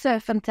also a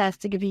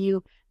fantastic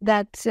view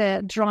that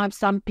drives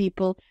some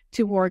people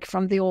to work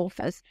from the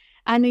office.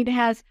 And it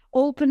has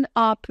opened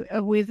up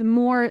with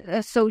more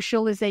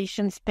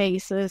socialization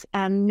spaces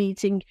and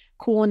meeting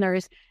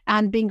corners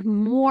and being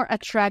more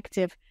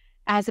attractive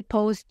as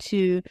opposed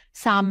to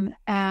some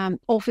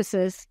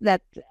offices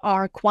that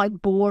are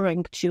quite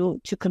boring to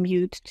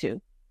commute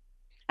to.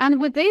 And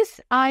with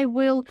this, I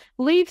will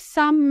leave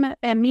some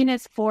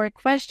minutes for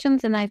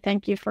questions, and I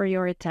thank you for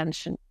your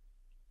attention.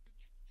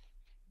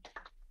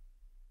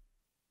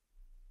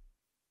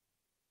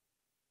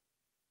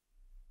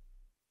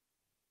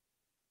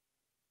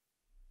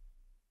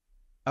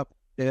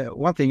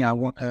 One thing I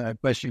want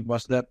question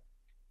was that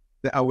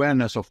the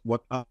awareness of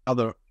what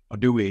others are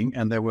doing,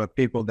 and there were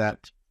people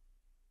that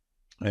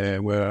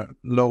were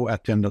low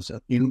attendance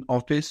in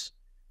office,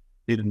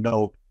 didn't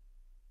know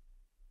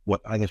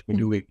what others were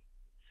doing.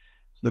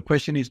 So the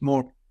question is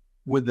more,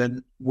 would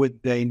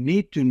they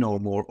need to know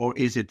more, or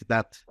is it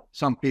that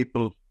some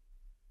people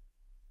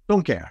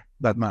don't care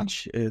that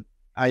much?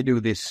 I do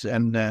this,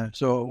 and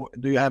so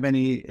do you have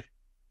any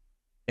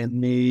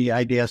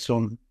ideas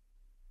on?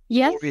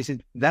 Yes. Or is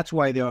it that's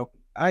why they are?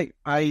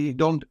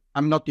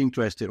 I'm not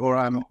interested, or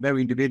I'm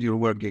very individual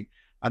working.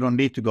 I don't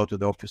need to go to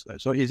the office there.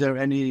 So is there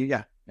any?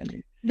 Yeah.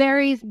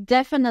 There is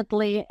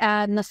definitely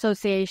an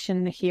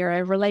association here,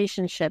 a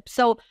relationship.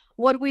 So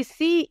what we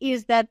see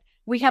is that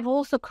we have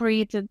also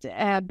created,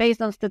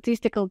 based on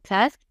statistical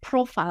tests,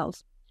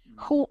 profiles.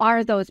 Who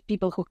are those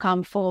people who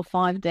come 4 or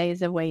 5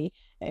 days a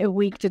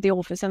week to the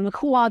office, and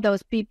who are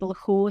those people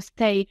who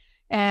stay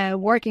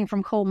working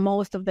from home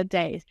most of the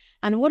days.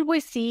 And what we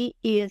see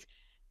is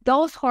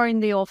those who are in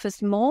the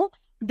office more,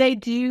 they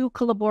do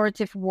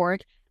collaborative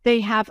work.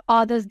 They have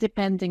others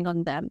depending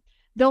on them.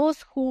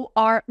 Those who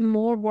are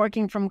more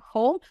working from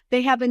home,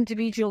 they have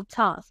individual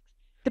tasks.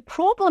 The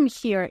problem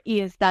here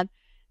is that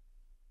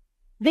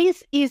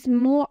this is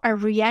more a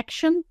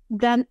reaction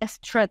than a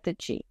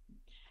strategy.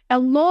 A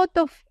lot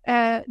of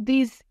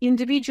these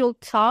individual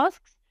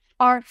tasks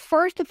are,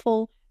 first of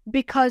all,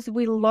 because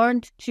we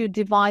learned to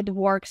divide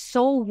work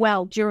so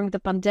well during the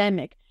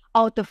pandemic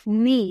out of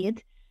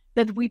need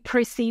that we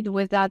proceed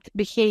with that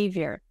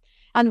behavior.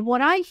 And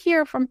what I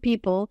hear from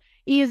people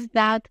is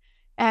that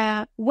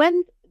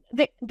when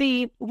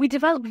we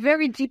develop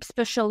very deep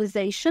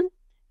specialization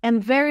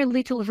and very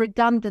little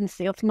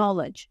redundancy of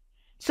knowledge.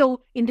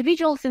 So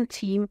individuals and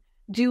team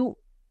do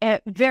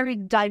very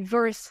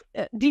diverse,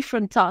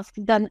 different tasks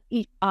than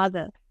each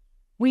other.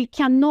 We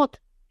cannot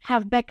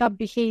have backup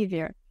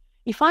behavior.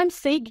 If I'm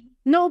sick,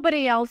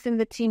 nobody else in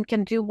the team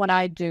can do what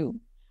I do.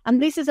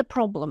 And this is a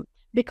problem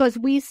because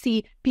we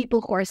see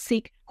people who are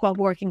sick who are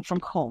working from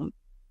home.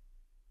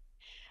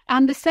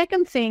 And the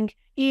second thing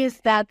is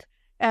that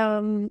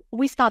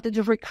we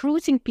started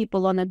recruiting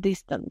people on a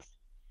distance.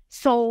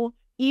 So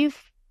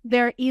if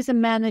there is a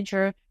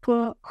manager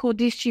who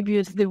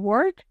distributes the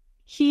work,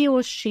 he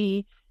or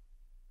she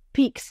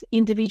picks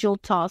individual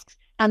tasks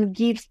and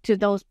gives to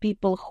those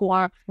people who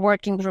are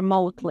working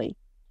remotely.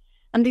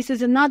 And this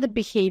is another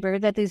behavior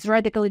that is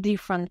radically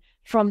different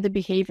from the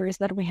behaviors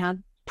that we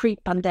had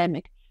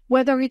pre-pandemic.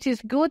 Whether it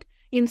is good,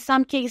 in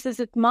some cases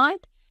it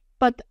might,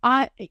 but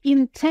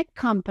in tech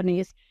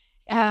companies,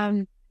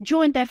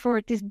 joint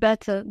effort is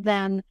better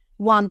than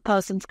one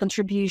person's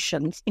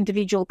contributions,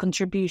 individual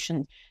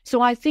contributions.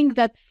 So I think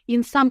that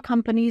in some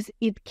companies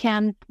it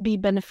can be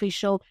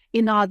beneficial,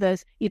 in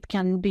others it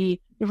can be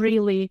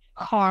really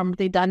harm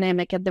the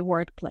dynamic at the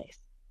workplace.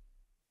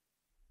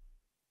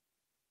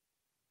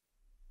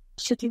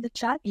 Shoot in the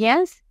chat.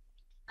 Yes.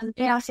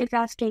 Andreas is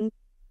asking,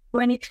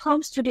 when it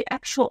comes to the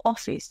actual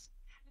office,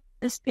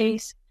 the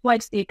space,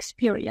 what's the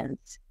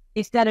experience?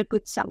 Is that a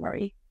good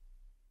summary?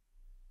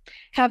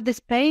 Have the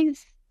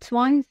space,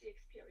 twice the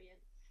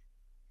experience.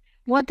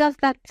 What does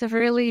that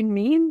really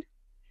mean?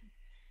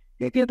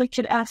 Maybe we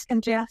should ask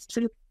Andreas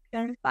to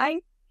clarify.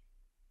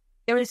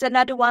 There is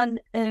another one,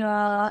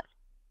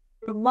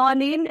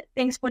 Marlene,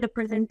 thanks for the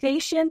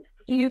presentation.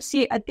 Do you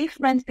see a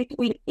difference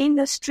between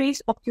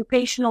industries,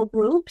 occupational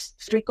groups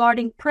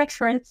regarding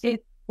preferences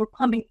for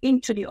coming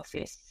into the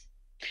office?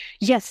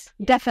 Yes,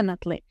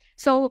 definitely.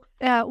 So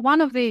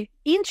one of the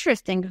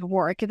interesting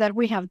work that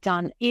we have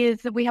done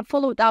is we have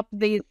followed up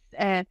this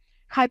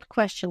hype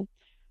question.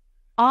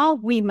 Are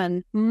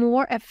women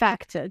more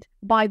affected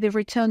by the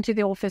return to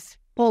the office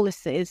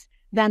policies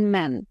than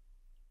men?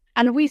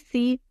 And we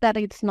see that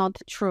it's not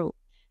true.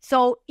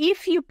 So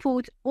if you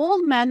put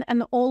all men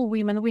and all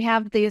women, we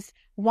have this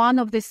one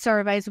of the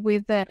surveys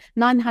with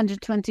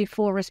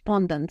 924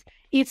 respondents.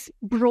 It's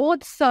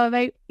broad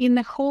survey in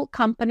the whole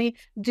company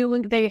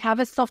they have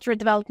a software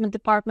development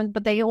department,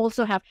 but they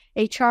also have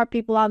HR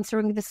people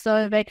answering the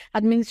survey,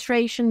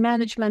 administration,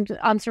 management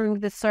answering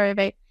the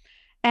survey.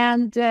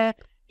 And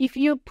if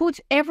you put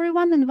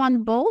everyone in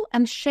one bowl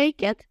and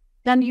shake it,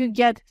 then you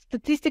get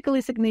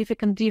statistically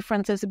significant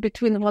differences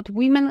between what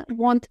women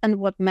want and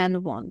what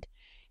men want.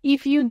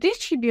 If you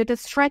distribute and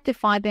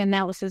stratify the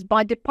analysis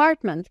by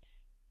department,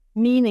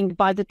 meaning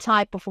by the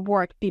type of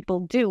work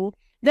people do,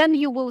 then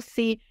you will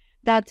see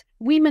that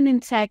women in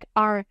tech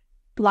are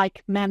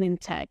like men in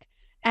tech.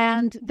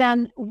 And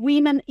then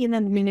women in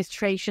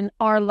administration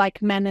are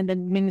like men in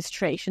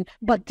administration,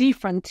 but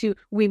different to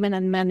women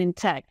and men in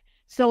tech.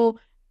 So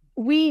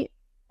we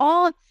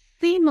are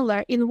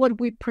similar in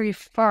what we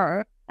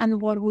prefer and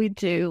what we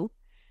do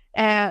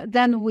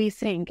than we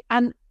think.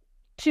 And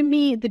to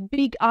me, the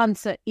big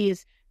answer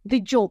is the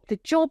job. The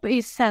job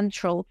is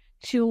central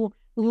to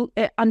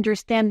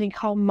understanding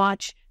how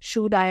much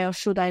should I or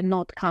should I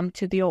not come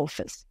to the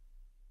office.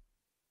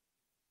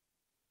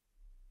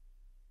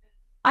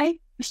 I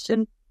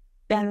question,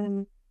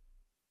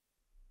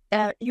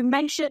 you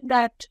mentioned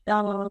that,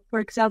 for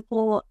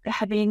example,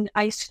 having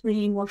ice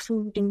cream or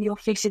food in the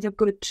office is a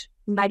good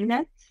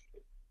magnet.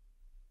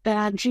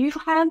 Do you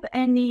have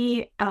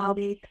any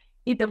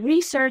either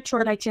research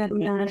or like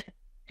an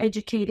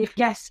educative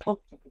guess of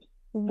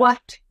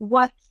what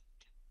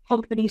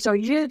companies are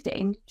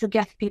using to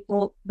get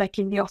people back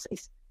in the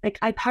office? Like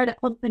I've heard a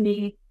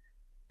company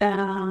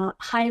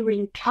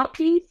hiring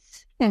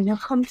puppies and they'll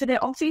come to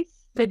the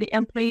office, so the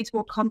employees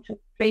will come to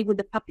play with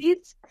the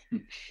puppies.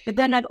 But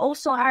then I've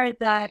also heard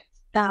that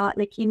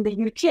like in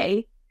the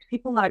UK,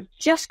 people are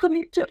just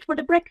coming for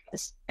the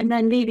breakfast and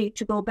then leaving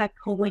to go back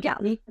home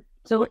again.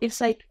 So it's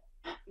like,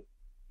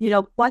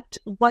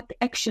 what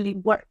actually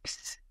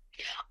works?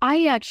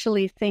 I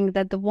actually think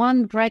that the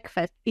one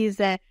breakfast is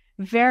a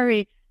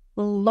very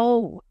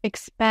low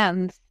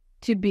expense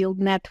to build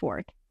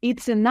network.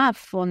 It's enough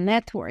for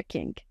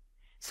networking.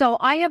 So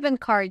I have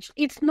encouraged,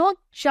 it's not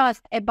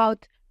just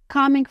about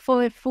coming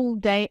for a full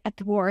day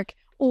at work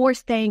or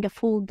staying a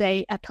full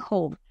day at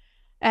home.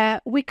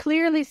 we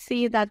clearly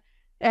see that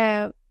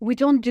we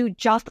don't do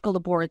just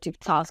collaborative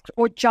tasks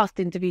or just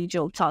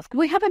individual tasks.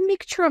 We have a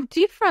mixture of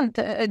different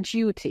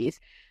duties.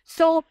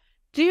 So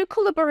do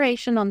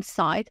collaboration on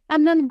site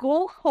and then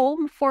go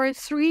home for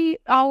 3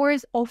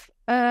 hours of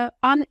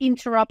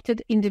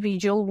uninterrupted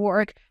individual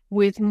work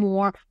with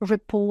more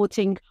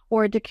reporting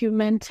or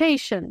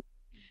documentation.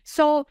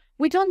 So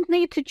we don't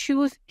need to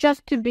choose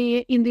just to be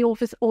in the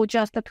office or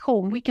just at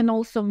home. We can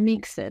also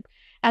mix it.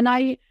 And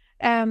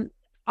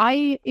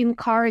I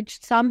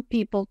encourage some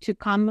people to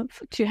come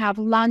to have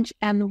lunch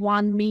and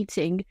one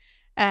meeting.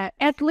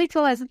 As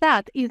little as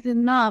that is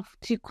enough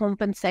to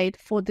compensate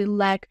for the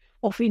lack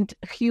of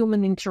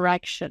human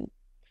interaction.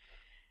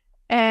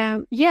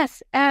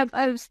 Yes,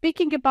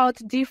 speaking about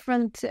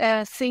different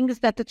things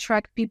that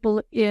attract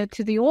people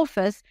to the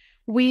office,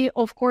 we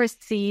of course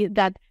see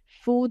that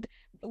food,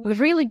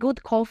 really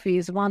good coffee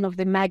is one of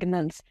the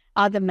magnets,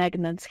 other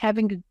magnets.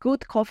 Having a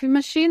good coffee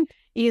machine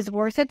is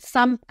worth it.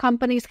 Some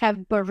companies have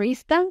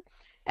barista,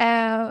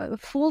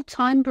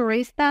 full-time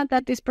barista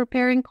that is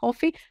preparing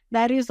coffee.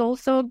 That is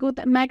also a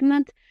good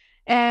magnet.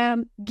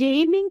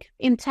 Gaming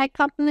in tech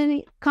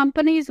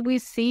companies, we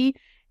see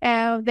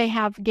they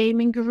have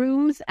gaming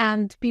rooms,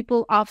 and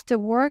people after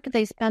work,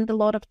 they spend a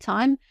lot of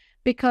time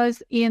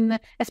because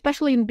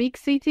especially in big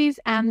cities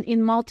and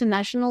in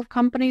multinational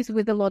companies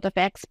with a lot of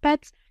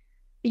expats,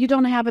 you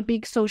don't have a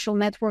big social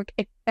network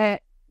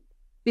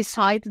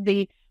beside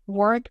the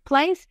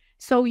workplace.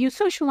 So you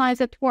socialize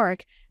at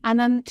work, and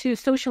then to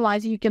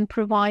socialize, you can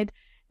provide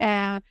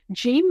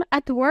gym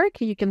at work,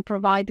 you can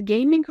provide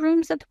gaming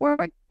rooms at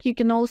work, you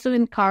can also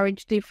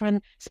encourage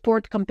different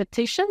sport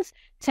competitions.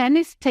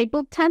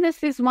 Table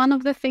tennis is one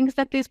of the things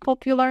that is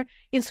popular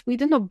in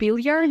Sweden, or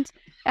billiards.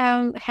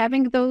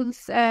 Having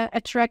those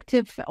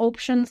attractive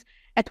options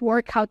at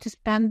work, how to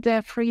spend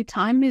free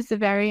time is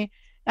very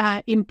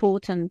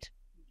important.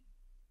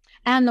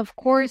 And of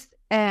course,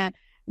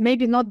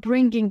 maybe not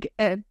bringing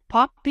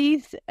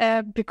puppies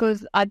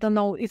because I don't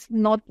know,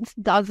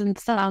 doesn't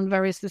sound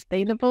very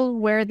sustainable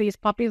where these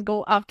puppies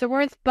go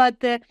afterwards.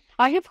 But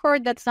I have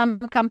heard that some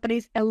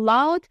companies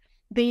allowed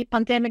the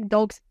pandemic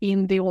dogs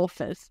in the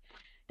office,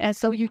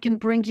 so you can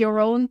bring your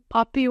own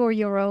puppy or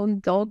your own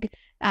dog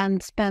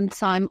and spend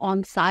time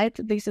on site.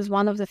 This is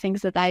one of the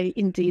things that I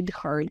indeed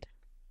heard.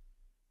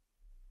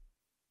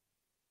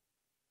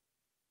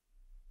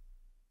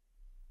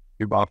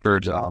 You've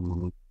offered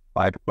 5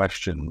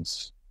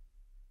 questions.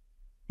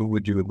 Who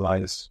would you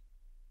advise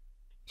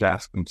to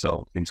ask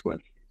themselves these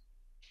questions?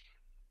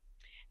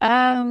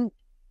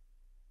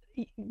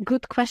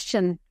 Good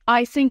question.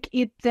 I think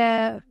it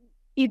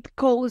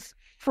goes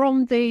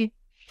from the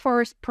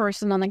first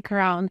person on the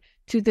ground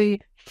to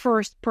the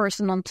first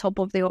person on top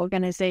of the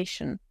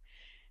organization.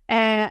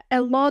 A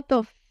lot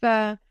of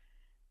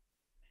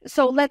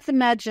so let's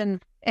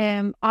imagine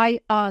I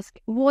ask,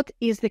 what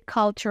is the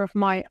culture of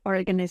my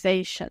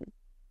organization?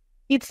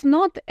 It's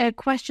not a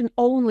question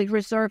only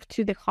reserved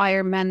to the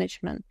higher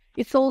management.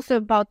 It's also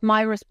about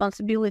my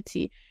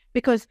responsibility,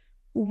 because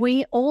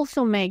we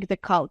also make the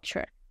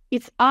culture.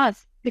 It's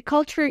us. The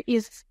culture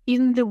is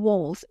in the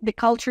walls. The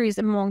culture is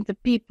among the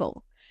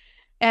people.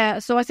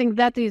 So I think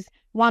that is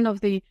one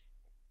of the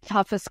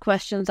toughest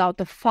questions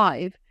out of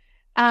 5.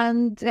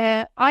 And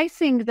I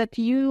think that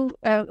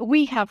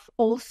we have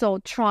also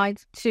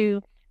tried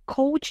to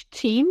coach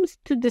teams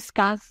to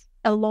discuss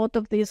a lot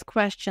of these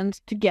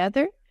questions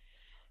together.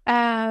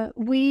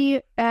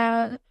 We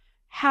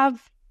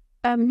have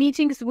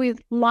meetings with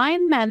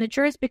line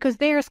managers because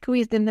they are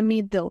squeezed in the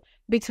middle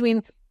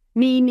between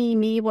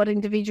me, what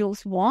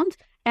individuals want,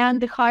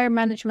 and the higher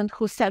management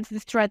who sets the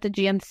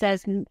strategy and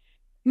says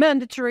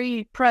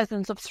mandatory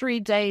presence of 3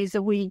 days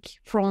a week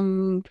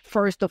from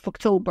 1st of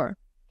October.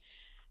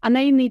 And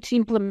they need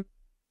to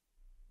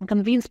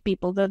convince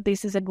people that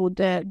this is a good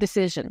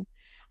decision.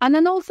 And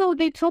then also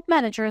the top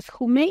managers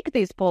who make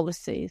these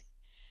policies.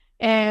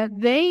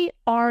 They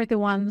are the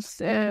ones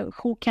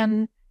who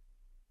can,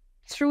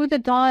 through the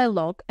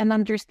dialogue and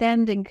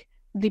understanding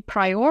the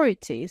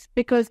priorities,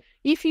 because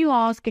if you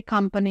ask a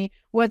company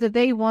whether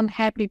they want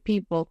happy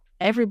people,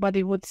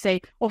 everybody would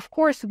say, of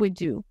course we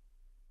do.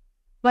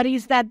 But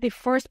is that the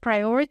first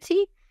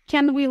priority?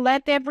 Can we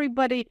let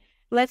everybody,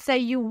 let's say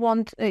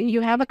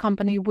you have a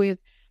company with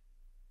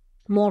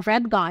more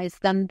red guys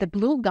than the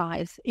blue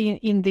guys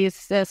in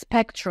this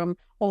spectrum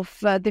of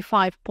the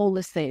 5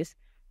 policies.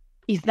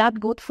 Is that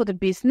good for the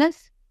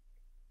business?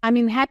 I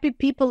mean, happy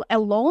people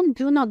alone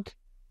do not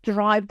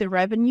drive the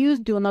revenues,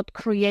 do not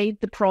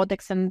create the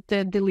products and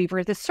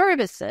deliver the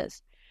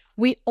services.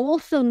 We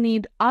also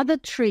need other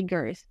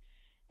triggers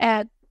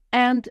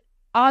and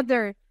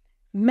other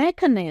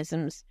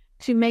mechanisms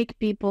to make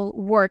people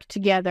work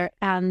together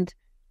and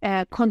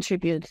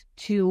contribute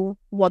to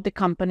what the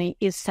company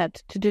is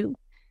set to do.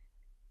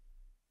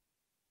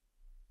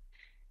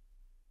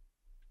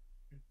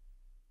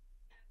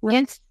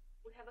 Yes.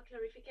 We have a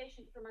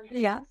clarification from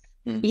Andrea.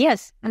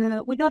 Yes.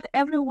 Without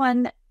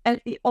everyone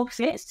at the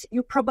office,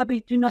 you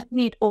probably do not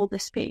need all the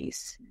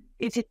space.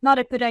 Is it not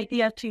a good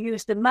idea to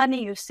use the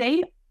money you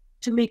save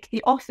to make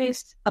the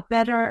office a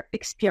better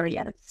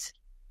experience?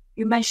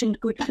 You mentioned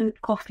good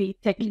food, coffee,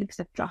 tech,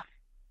 etc.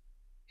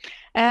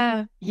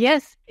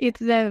 Yes,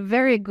 it's a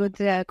very good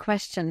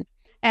question.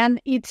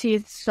 And it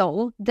is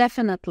so,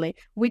 definitely.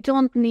 We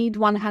don't need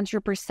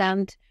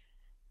 100%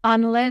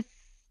 unless,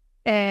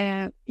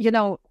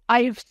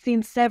 I've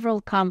seen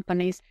several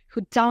companies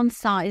who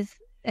downsize,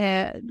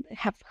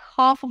 have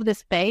half of the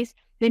space.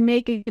 They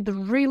make it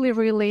really,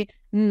 really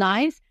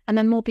nice, and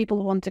then more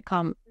people want to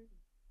come.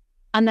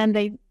 And then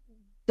they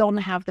don't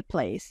have the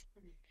place.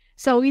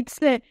 So it's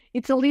a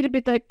little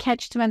bit a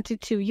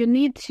catch-22. You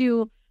need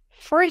to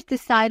first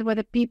decide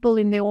whether people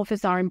in the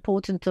office are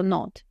important or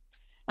not,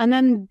 and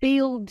then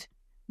build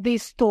the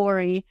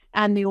story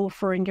and the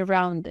offering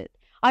around it.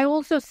 I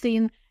also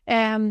seen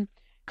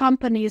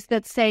companies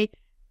that say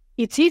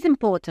it is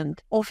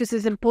important, office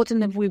is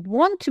important, and we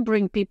want to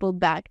bring people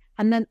back.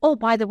 And then, oh,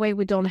 by the way,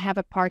 we don't have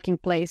a parking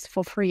place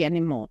for free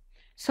anymore.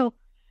 So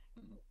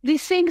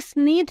these things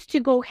need to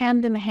go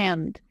hand in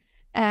hand.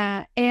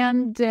 As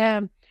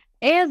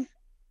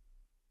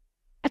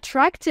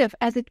attractive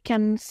as it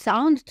can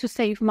sound to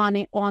save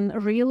money on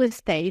real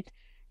estate,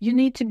 you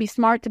need to be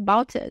smart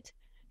about it.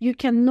 You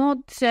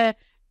cannot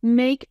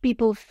make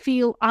people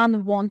feel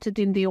unwanted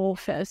in the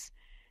office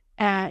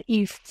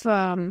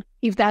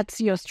if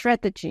that's your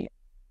strategy.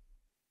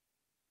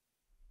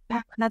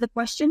 Another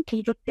question,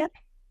 can you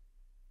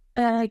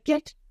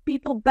get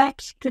people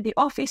back to the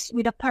office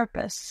with a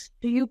purpose?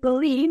 Do you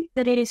believe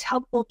that it is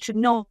helpful to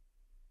know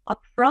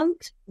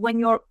upfront when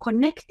your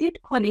connected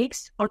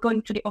colleagues are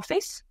going to the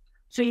office,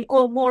 so you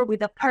go more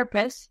with a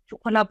purpose to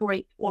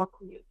collaborate or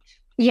commute?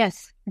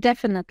 Yes,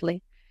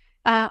 definitely.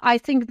 I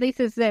think this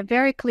is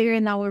very clear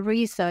in our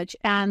research,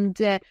 and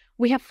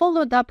we have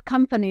followed up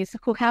companies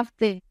who have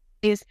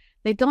this.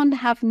 They don't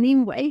have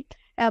Nimway,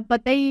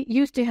 but they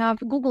used to have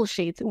Google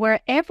Sheets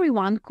where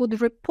everyone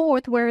could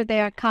report where they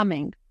are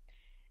coming.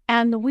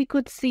 And we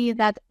could see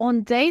that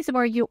on days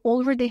where you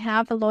already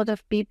have a lot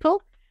of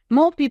people,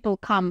 more people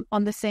come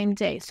on the same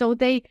day. So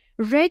they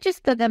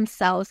register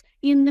themselves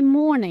in the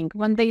morning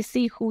when they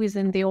see who is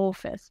in the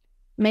office.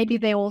 Maybe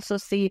they also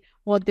see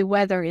what the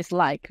weather is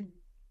like.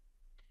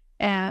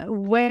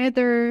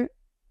 Weather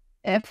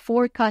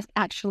forecast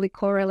actually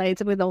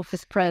correlates with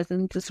office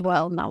presence as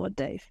well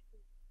nowadays.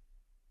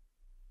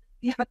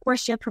 We have a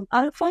question from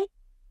Alpha.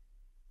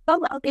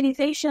 Some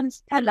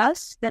organizations tell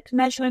us that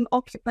measuring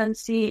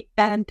occupancy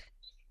and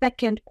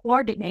second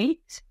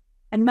coordinate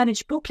and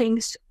manage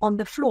bookings on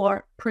the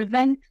floor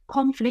prevent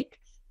conflicts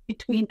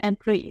between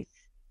employees.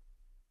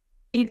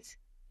 Is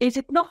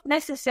it not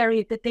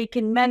necessary that they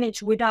can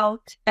manage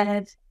without,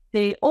 as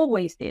they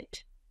always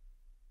did?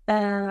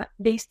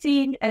 They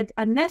see it as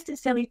a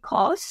necessary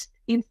cost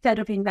instead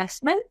of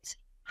investment.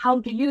 How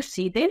do you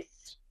see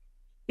this?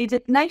 Is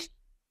it nice?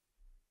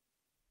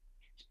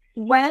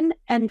 When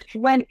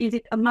is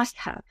it a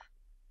must-have?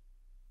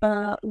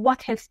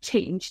 What has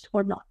changed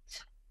or not?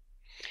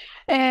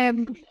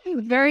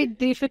 Very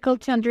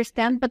difficult to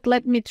understand, but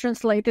let me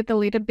translate it a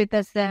little bit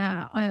as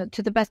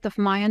to the best of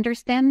my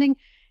understanding.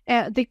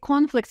 The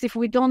conflicts, if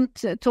we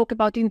don't talk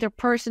about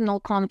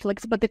interpersonal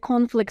conflicts, but the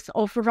conflicts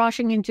of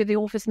rushing into the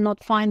office,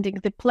 not finding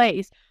the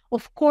place,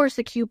 of course,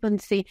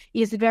 occupancy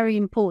is very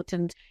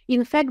important.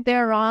 In fact,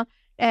 there are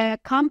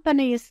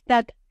companies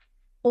that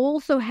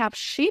also have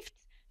shifts.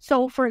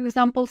 So, for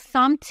example,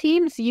 some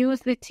teams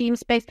use the team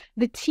space.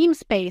 The team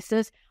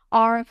spaces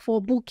are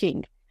for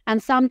booking.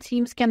 And some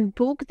teams can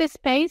book the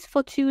space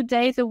for 2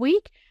 days a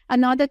week,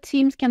 and other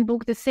teams can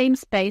book the same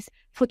space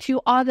for 2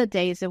 other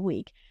days a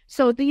week.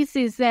 So this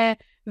is a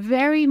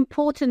very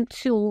important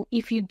tool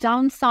if you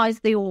downsize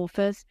the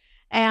office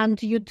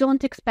and you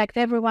don't expect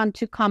everyone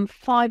to come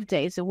 5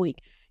 days a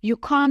week. You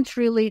can't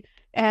really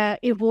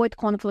avoid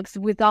conflicts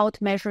without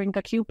measuring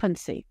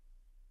occupancy.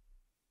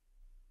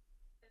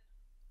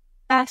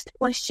 Last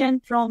question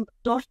from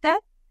Darja.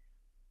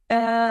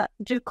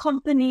 The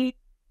company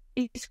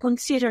is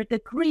considered the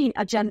green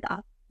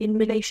agenda in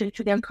relation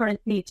to their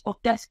current needs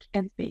of desk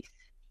and space?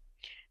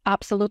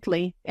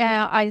 Absolutely.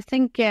 I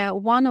think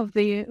one of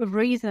the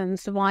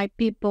reasons why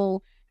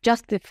people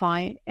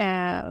justify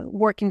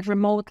working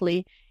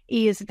remotely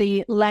is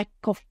the lack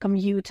of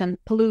commute and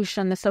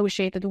pollution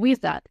associated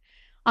with that.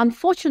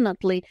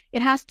 Unfortunately,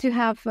 it has to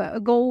have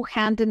go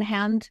hand in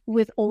hand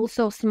with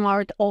also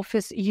smart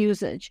office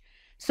usage.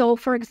 So,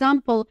 for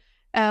example,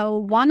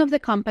 one of the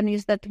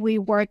companies that we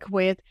work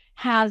with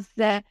has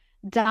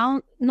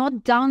not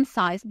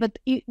downsized, but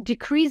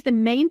decreased the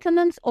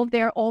maintenance of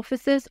their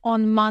offices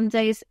on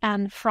Mondays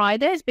and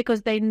Fridays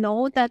because they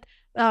know that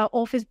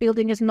office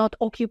building is not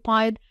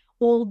occupied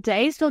all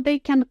day. So they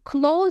can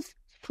close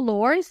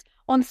floors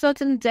on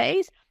certain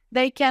days.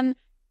 They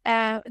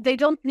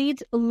don't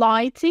need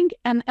lighting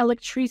and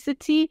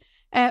electricity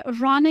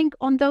running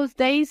on those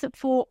days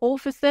for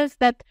offices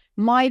that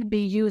might be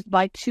used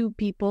by 2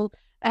 people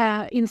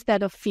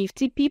instead of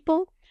 50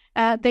 people.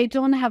 They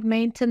don't have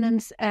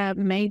maintenance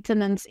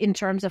in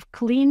terms of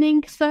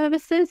cleaning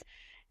services.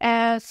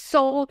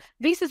 So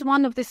this is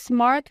one of the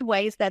smart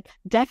ways that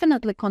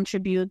definitely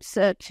contributes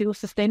to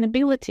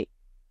sustainability.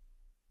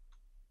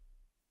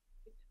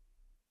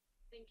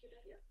 Thank you,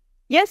 Darja.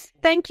 Yes,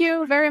 thank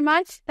you very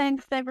much.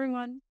 Thanks,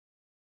 everyone.